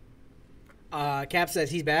 Cap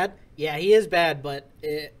says he's bad. Yeah, he is bad, but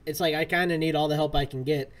it's like I kind of need all the help I can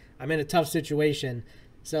get. I'm in a tough situation.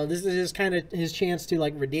 So this is just kind of his chance to,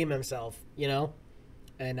 like, redeem himself, you know?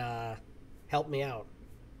 And help me out.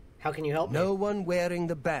 How can you help me? No one wearing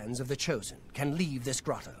the bands of the Chosen can leave this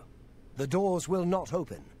grotto. The doors will not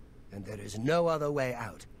open, and there is no other way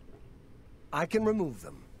out. I can remove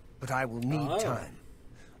them, but I will need time.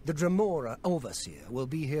 The Dremora Overseer will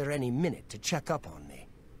be here any minute to check up on me.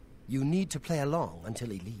 You need to play along until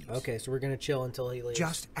he leaves. Okay, so we're going to chill until he leaves.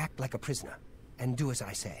 Just act like a prisoner, and do as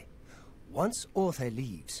I say. Once Orthe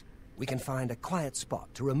leaves, we can find a quiet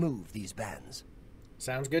spot to remove these bands.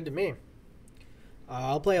 Sounds good to me.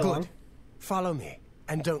 I'll play along. Good. Follow me,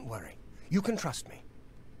 and don't worry. You can trust me.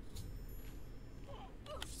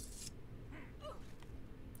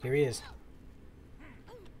 Here he is.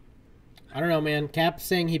 I don't know, man. Cap's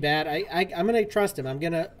saying he bad. I'm going to trust him. I'm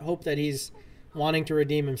going to hope that he's wanting to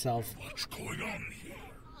redeem himself. What's going on here?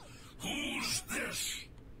 Who's this?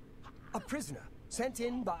 A prisoner, sent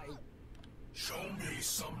in by... Show me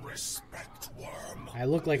some respect, worm. I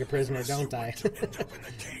look like a prisoner, don't I? To end up in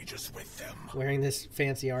the cages with them. Wearing this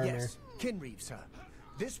fancy armor. Yes, Kinreeve, sir.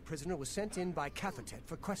 This prisoner was sent in by Cathertet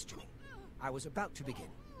for questioning. I was about to begin.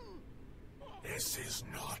 This is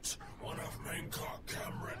not one of Mankar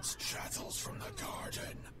Cameron's chattels from the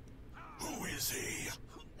garden. Who is he?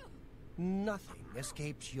 Nothing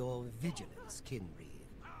escapes your vigilance, Kinreeve.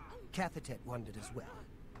 Cathertet wondered as well.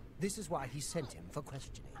 This is why he sent him for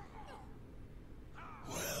questioning.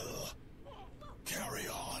 Well, carry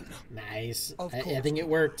on. Nice. Of I course. think it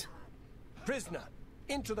worked. Prisoner,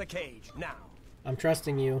 into the cage, now. I'm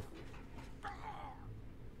trusting you.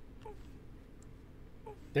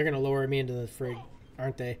 They're going to lower me into the frig,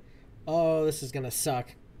 aren't they? Oh, this is going to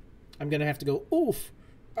suck. I'm going to have to go, oof.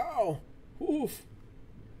 Ow. Oof.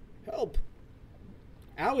 Help.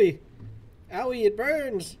 Owie. Owie, it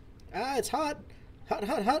burns. Ah, it's hot. Hot,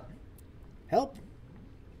 hot, hot. Help.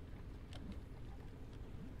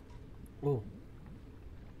 Ooh.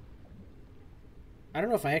 I don't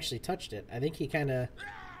know if I actually touched it. I think he kind of...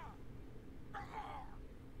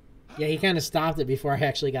 Yeah, he kind of stopped it before I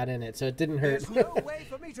actually got in it, so it didn't hurt. There's no way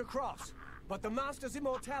for me to cross, but the Master's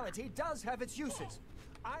immortality does have its uses.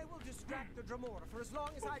 I will distract the Dremora for as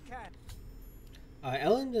long as I can.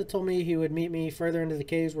 Ellen told me he would meet me further into the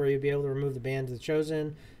caves where he'd be able to remove the bands of the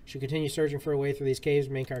Chosen. Should continue searching for a way through these caves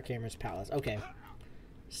to Mankar Cameron's palace. Okay.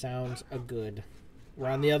 Sounds good. We're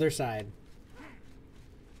on the other side.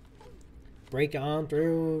 Break on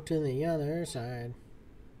through to the other side.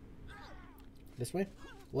 This way?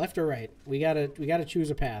 Left or right? We gotta choose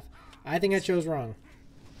a path. I think I chose wrong.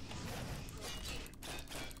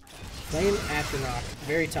 Playing Astronaut.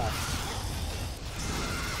 Very tough.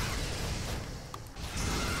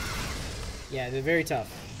 Yeah, they're very tough.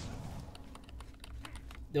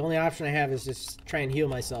 The only option I have is just try and heal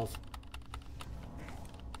myself.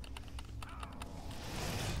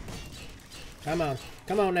 Come on.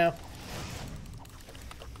 Come on now.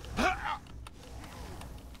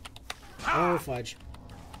 Oh, fudge.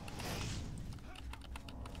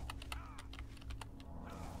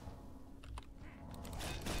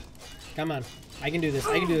 Come on. I can do this.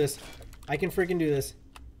 I can do this. I can freaking do this.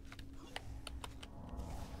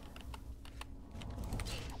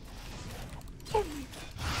 Come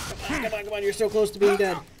on, come on, come on. You're so close to being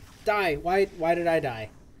dead. Die. Why did I die?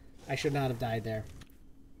 I should not have died there.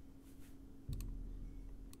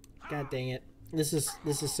 God dang it. This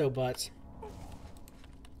is so butts.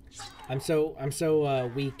 I'm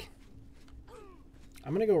so weak.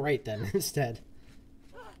 I'm gonna go right then instead.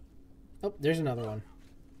 Oh, there's another one.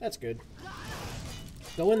 That's good.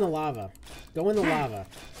 Go in the lava. Go in the lava.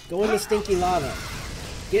 Go in the stinky lava.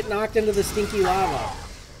 Get knocked into the stinky lava.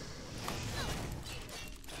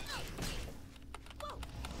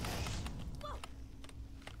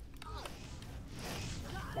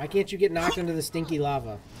 Why can't you get knocked into the stinky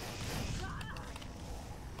lava?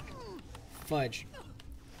 Fudge.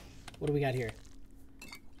 What do we got here?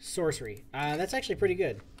 Sorcery. That's actually pretty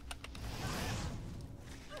good.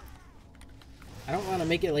 I don't want to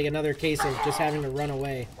make it like another case of just having to run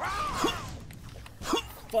away.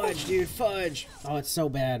 Fudge, dude, fudge! Oh, it's so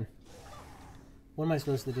bad. What am I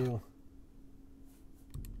supposed to do?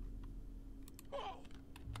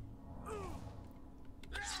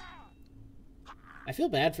 I feel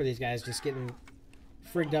bad for these guys just getting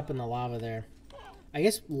frigged up in the lava there. I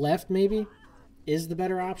guess left, maybe, is the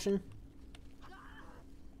better option.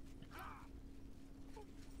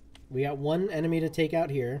 We got one enemy to take out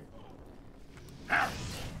here.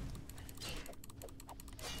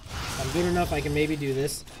 If I'm good enough, I can maybe do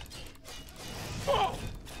this.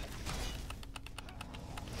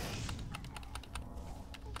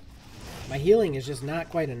 My healing is just not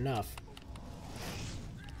quite enough.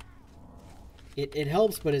 It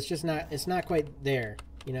helps, but it's just not, it's not quite there,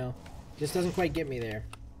 you know? Just doesn't quite get me there.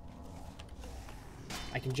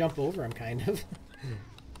 I can jump over them, kind of.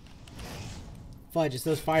 Fudge, it's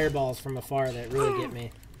those fireballs from afar that really get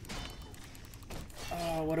me.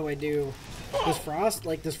 Oh, what do I do? Does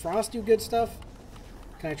Frost do good stuff?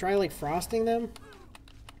 Can I try, like, frosting them?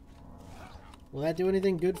 Will that do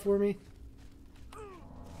anything good for me?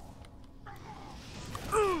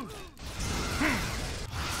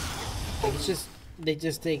 Like, it's just,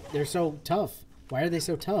 they're so tough. Why are they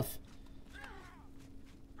so tough?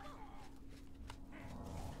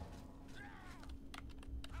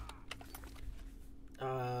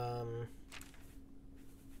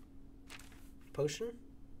 Potion?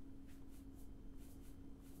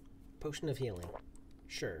 Potion of healing.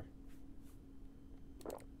 Sure.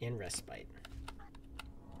 And respite.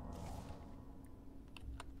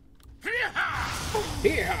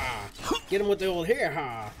 Hee-haw! Get him with the old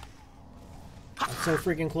hee-haw! I'm so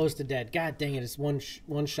freaking close to dead. God dang it, it's one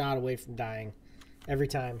shot away from dying. Every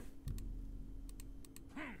time.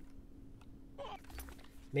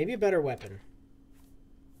 Maybe a better weapon.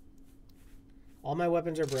 All my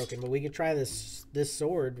weapons are broken, but we could try this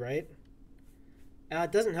sword, right?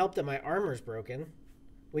 It doesn't help that my armor's broken.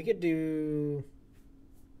 We could do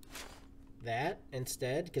that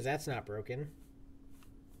instead, because that's not broken.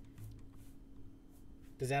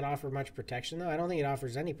 Does that offer much protection, though? I don't think it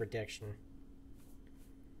offers any protection.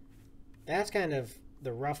 That's kind of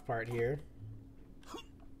the rough part here.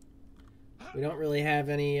 We don't really have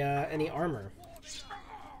any armor.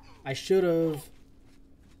 I should have...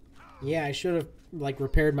 Yeah, I should have, like,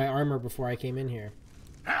 repaired my armor before I came in here.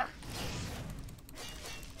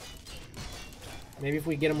 Maybe if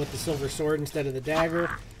we get him with the silver sword instead of the dagger,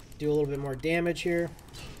 do a little bit more damage here.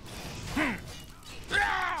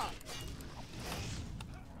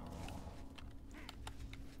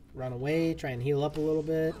 Run away, try and heal up a little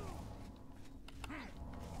bit.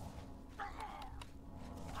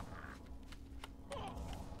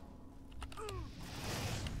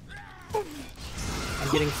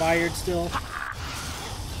 Getting fired still.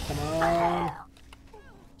 Come on.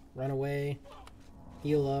 Run away.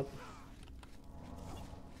 Heal up.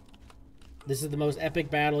 This is the most epic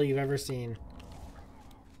battle you've ever seen.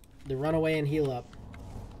 The run away and heal up.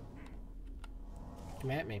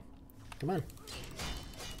 Come at me. Come on.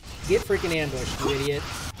 Get freaking ambushed, you idiot.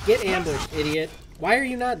 Get ambushed, idiot. Why are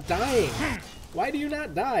you not dying? Why do you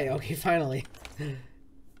not die? Okay, finally.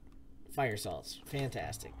 Fire salts.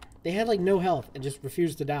 Fantastic. They had, like, no health and just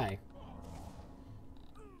refused to die.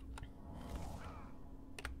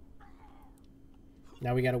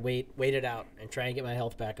 Now we gotta wait it out and try and get my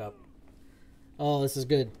health back up. Oh, this is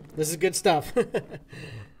good. This is good stuff.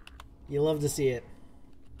 You love to see it.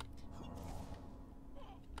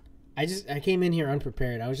 I came in here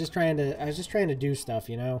unprepared. I was just trying to do stuff,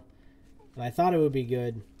 you know? And I thought it would be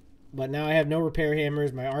good. But now I have no repair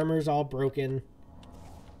hammers. My armor's all broken.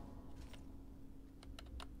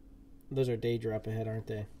 Those are Daedra up ahead, aren't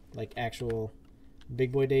they? Like actual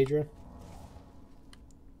big boy Daedra.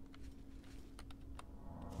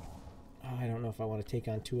 Oh, I don't know if I want to take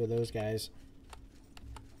on 2 of those guys.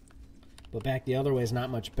 But back the other way is not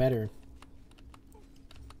much better.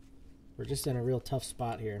 We're just in a real tough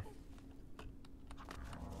spot here.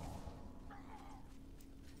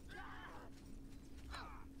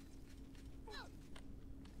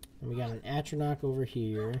 And we got an Atronach over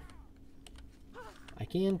here. I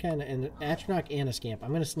can kind of... an Atronach and a Scamp. I'm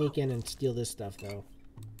going to sneak in and steal this stuff, though.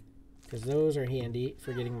 Because those are handy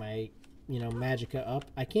for getting my, you know, magicka up.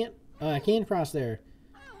 I can't... I can cross there.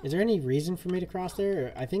 Is there any reason for me to cross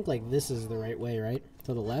there? I think, like, this is the right way, right?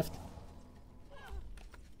 To the left?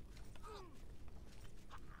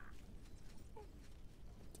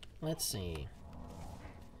 Let's see.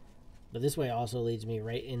 But this way also leads me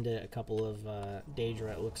right into a couple of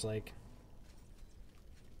Daedra, it looks like.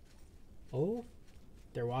 Oh?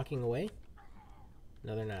 They're walking away?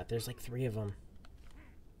 No, they're not. There's like 3 of them.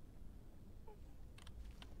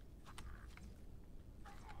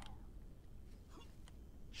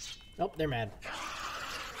 Oh, they're mad.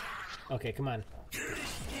 Okay, come on.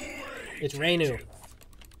 It's Rainu.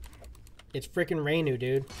 It's frickin' Rainu,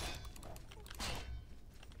 dude.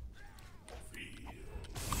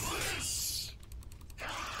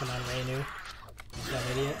 Come on, Rainu. Dumb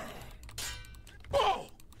idiot.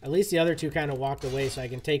 At least the other 2 kind of walked away so I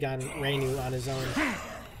can take on Rainu on his own.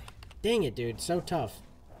 Dang it, dude. So tough.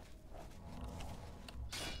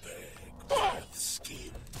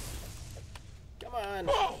 Come on.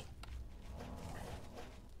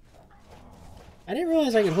 I didn't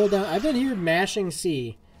realize I could hold down... I've been here mashing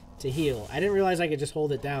C to heal. I didn't realize I could just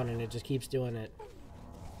hold it down and it just keeps doing it.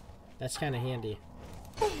 That's kind of handy.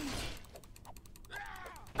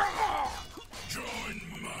 Join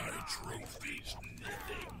my trophies,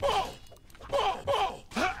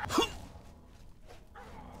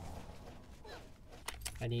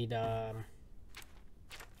 I need, I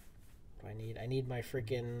need my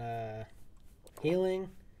freaking, healing.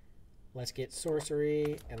 Let's get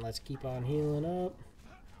sorcery, and let's keep on healing up.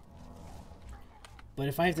 But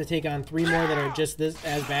if I have to take on 3 more that are just this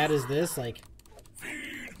as bad as this, like...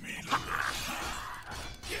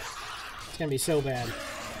 It's gonna be so bad.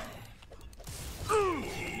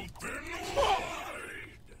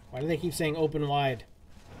 Why do they keep saying open wide?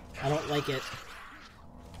 I don't like it.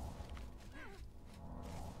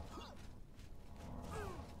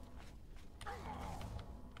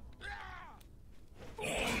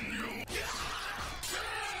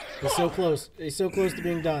 He's so close. He's so close to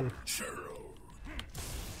being done.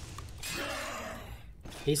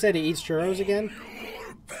 He said he eats churros again?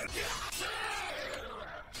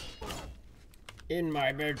 In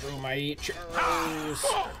my bedroom, I eat churros.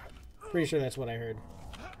 Pretty sure that's what I heard.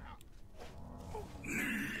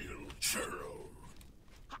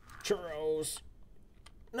 Churros.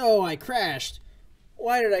 No, I crashed.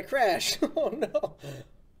 Why did I crash? Oh no.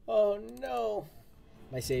 Oh no.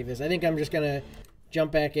 My save is. I think I'm just gonna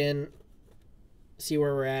jump back in, see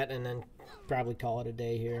where we're at, and then probably call it a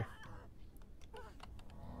day here.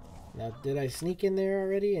 Now, did I sneak in there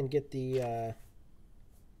already and get the,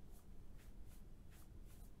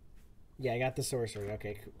 Yeah, I got the sorcery.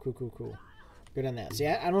 Okay, cool. Good on that. See,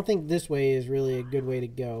 I don't think this way is really a good way to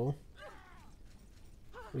go.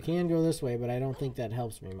 We can go this way, but I don't think that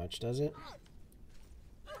helps me much, does it?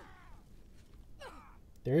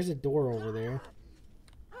 There is a door over there.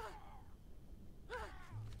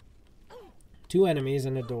 2 enemies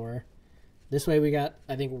and a door. This way we got,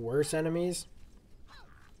 I think, worse enemies.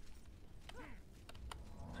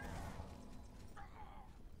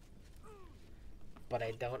 But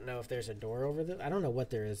I don't know if there's a door over there. I don't know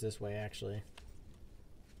what there is this way, actually.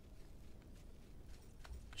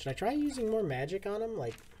 Should I try using more magic on him?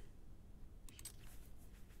 Like,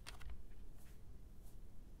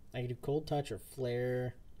 I can do cold touch or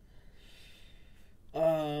flare.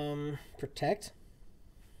 Protect.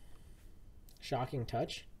 Shocking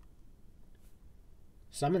touch.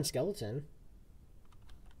 Summon skeleton.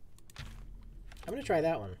 I'm gonna try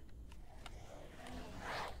that one.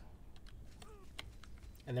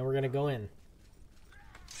 And then we're gonna go in.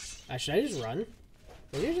 Should I just run?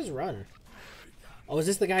 Maybe I just run. Oh, is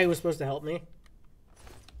this the guy who was supposed to help me?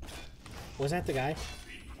 Was that the guy?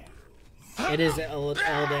 It is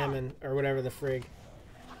Eldam or whatever the frig.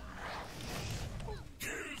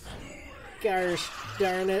 Gosh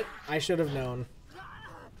darn it. I should have known.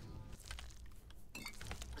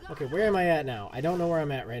 Okay, where am I at now? I don't know where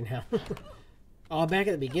I'm at right now. Oh, I'm back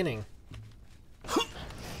at the beginning.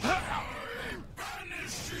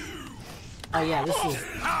 Oh yeah, this is...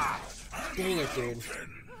 Dang it, dude.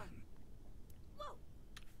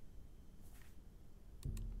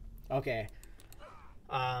 Okay.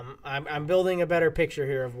 I'm building a better picture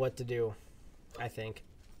here of what to do, I think.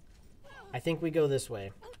 I think we go this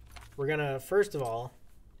way. We're gonna, first of all,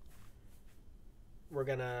 we're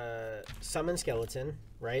gonna summon skeleton,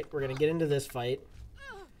 right? We're gonna get into this fight.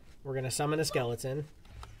 We're gonna summon a skeleton.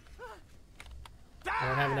 I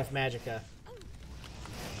don't have enough magicka.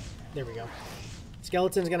 There we go.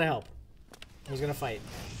 Skeleton's gonna help. He's gonna fight.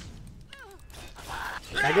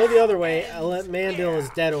 If I go the other way, Mandil is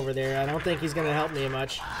dead over there. I don't think he's gonna help me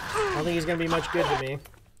much. I don't think he's gonna be much good to me.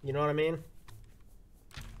 You know what I mean?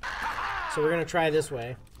 So we're gonna try this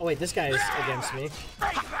way. Oh wait, this guy is against me.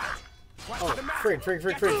 Oh,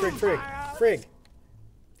 frig.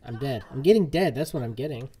 I'm dead. I'm getting dead. That's what I'm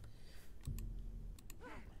getting.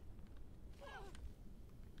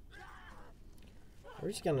 We're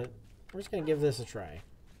just gonna give this a try.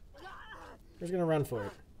 We're just gonna run for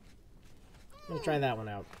it. I'm gonna try that one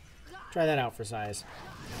out. Try that out for size.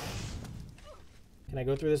 Can I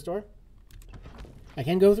go through this door? I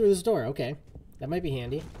can go through this door. Okay, that might be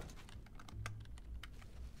handy.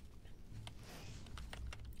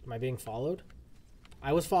 Am I being followed?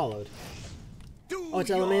 I was followed. Oh, it's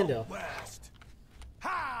Elemandil.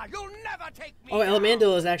 Oh,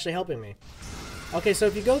 Elemandil is actually helping me. Okay, so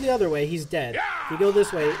if you go the other way, he's dead. If you go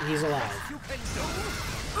this way, he's alive.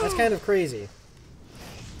 That's kind of crazy.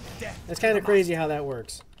 That's kind of crazy how that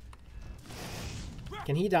works.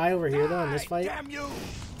 Can he die over here, though, in this fight? Damn you!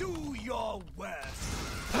 Do your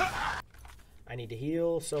worst. I need to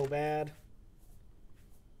heal so bad.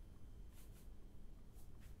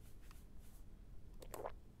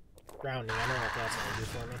 Grounding, I know what that's gonna do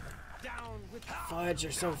for me. Fudge,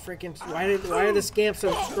 you're so freaking... Why are the scamps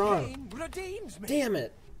so strong? Damn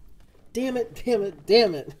it! Damn it, damn it,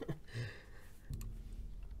 damn it!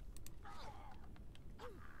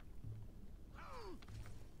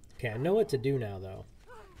 Okay, I know what to do now, though.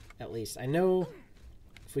 At least. I know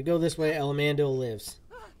if we go this way, Elemandil lives.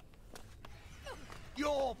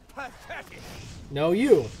 You're pathetic! No,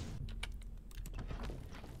 you!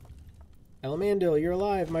 Elemandil, you're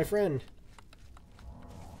alive, my friend.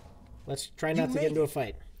 Let's try not to get into a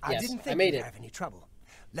fight. Yes, I made it. Have any trouble.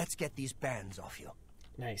 Let's get these bands off you.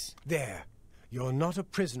 Nice. There. You're not a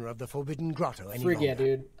prisoner of the Forbidden Grotto any longer. Yeah,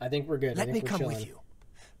 dude. I think we're good. Let me come with you.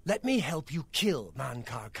 Let me help you kill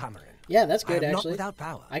Mankar Cameron. Yeah, that's good, actually. Not without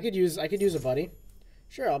power. I could use a buddy.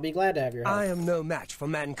 Sure, I'll be glad to have your help. I am no match for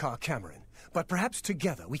Mankar Cameron, but perhaps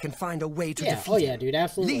together we can find a way to defeat him. Oh yeah, dude,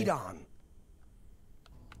 absolutely. Lead on.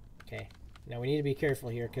 Okay. Now we need to be careful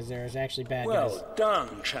here because there's actually bad guys. Well done,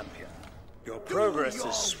 champion. Your progress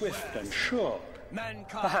is swift and sure.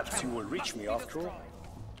 Perhaps you will reach me after all.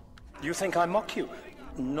 You think I mock you?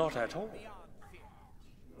 Not at all.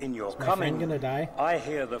 In your coming, gonna die? I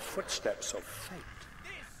hear the footsteps of fate.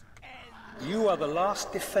 You are the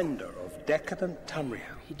last defender of decadent Tamriel.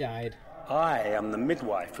 He died. I am the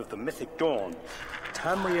midwife of the mythic dawn,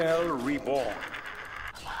 Tamriel Reborn.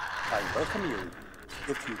 I welcome you,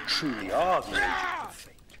 if you truly are the agent of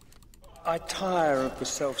fate. I tire of the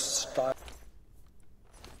self-styled...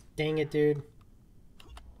 Dang it, dude.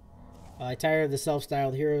 I tire of the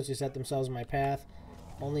self-styled heroes who set themselves in my path,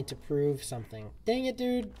 only to prove something. Dang it,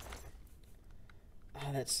 dude.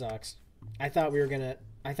 Oh, that sucks. I thought we were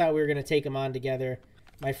gonna take them on together.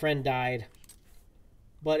 My friend died.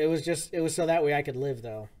 But it was so that way I could live,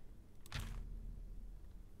 though.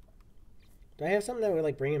 Do I have something that would,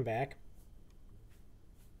 like, bring him back?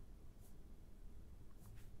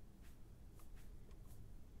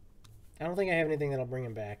 I don't think I have anything that'll bring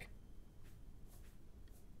him back.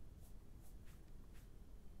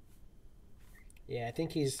 Yeah, I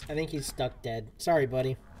think he's stuck dead. Sorry,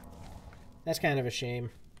 buddy. That's kind of a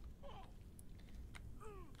shame.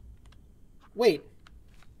 Wait.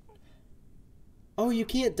 Oh, you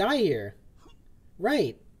can't die here.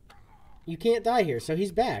 Right. You can't die here, so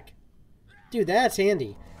he's back. Dude, that's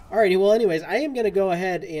handy. Alrighty, well, anyways, I am going to go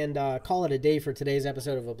ahead and call it a day for today's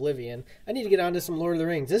episode of Oblivion. I need to get on to some Lord of the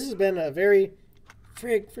Rings. This has been a very...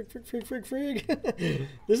 Frig.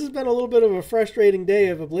 This has been a little bit of a frustrating day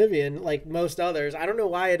of Oblivion, like most others. I don't know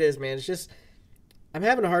why it is, man. It's just... I'm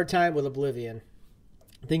having a hard time with Oblivion.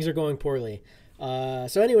 Things are going poorly.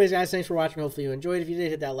 So anyways, guys, thanks for watching. Hopefully you enjoyed. If you did,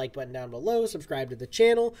 hit that like button down below. Subscribe to the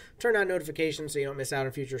channel. Turn on notifications so you don't miss out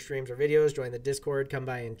on future streams or videos. Join the Discord. Come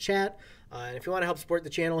by and chat. And if you want to help support the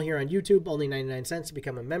channel here on YouTube, only 99 cents to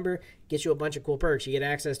become a member. Gets you a bunch of cool perks. You get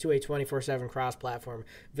access to a 24/7 cross-platform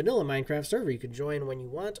vanilla Minecraft server. You can join when you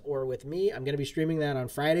want or with me. I'm going to be streaming that on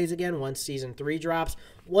Fridays again once Season 3 drops.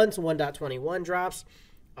 Once 1.21 drops.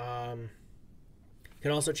 You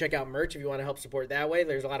can also check out merch if you want to help support that way.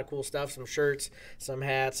 There's a lot of cool stuff, some shirts, some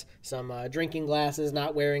hats, some drinking glasses,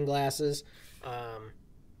 not wearing glasses,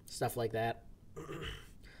 stuff like that.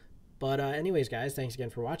 But anyways, guys, thanks again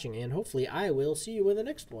for watching, and hopefully I will see you in the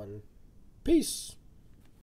next one. Peace.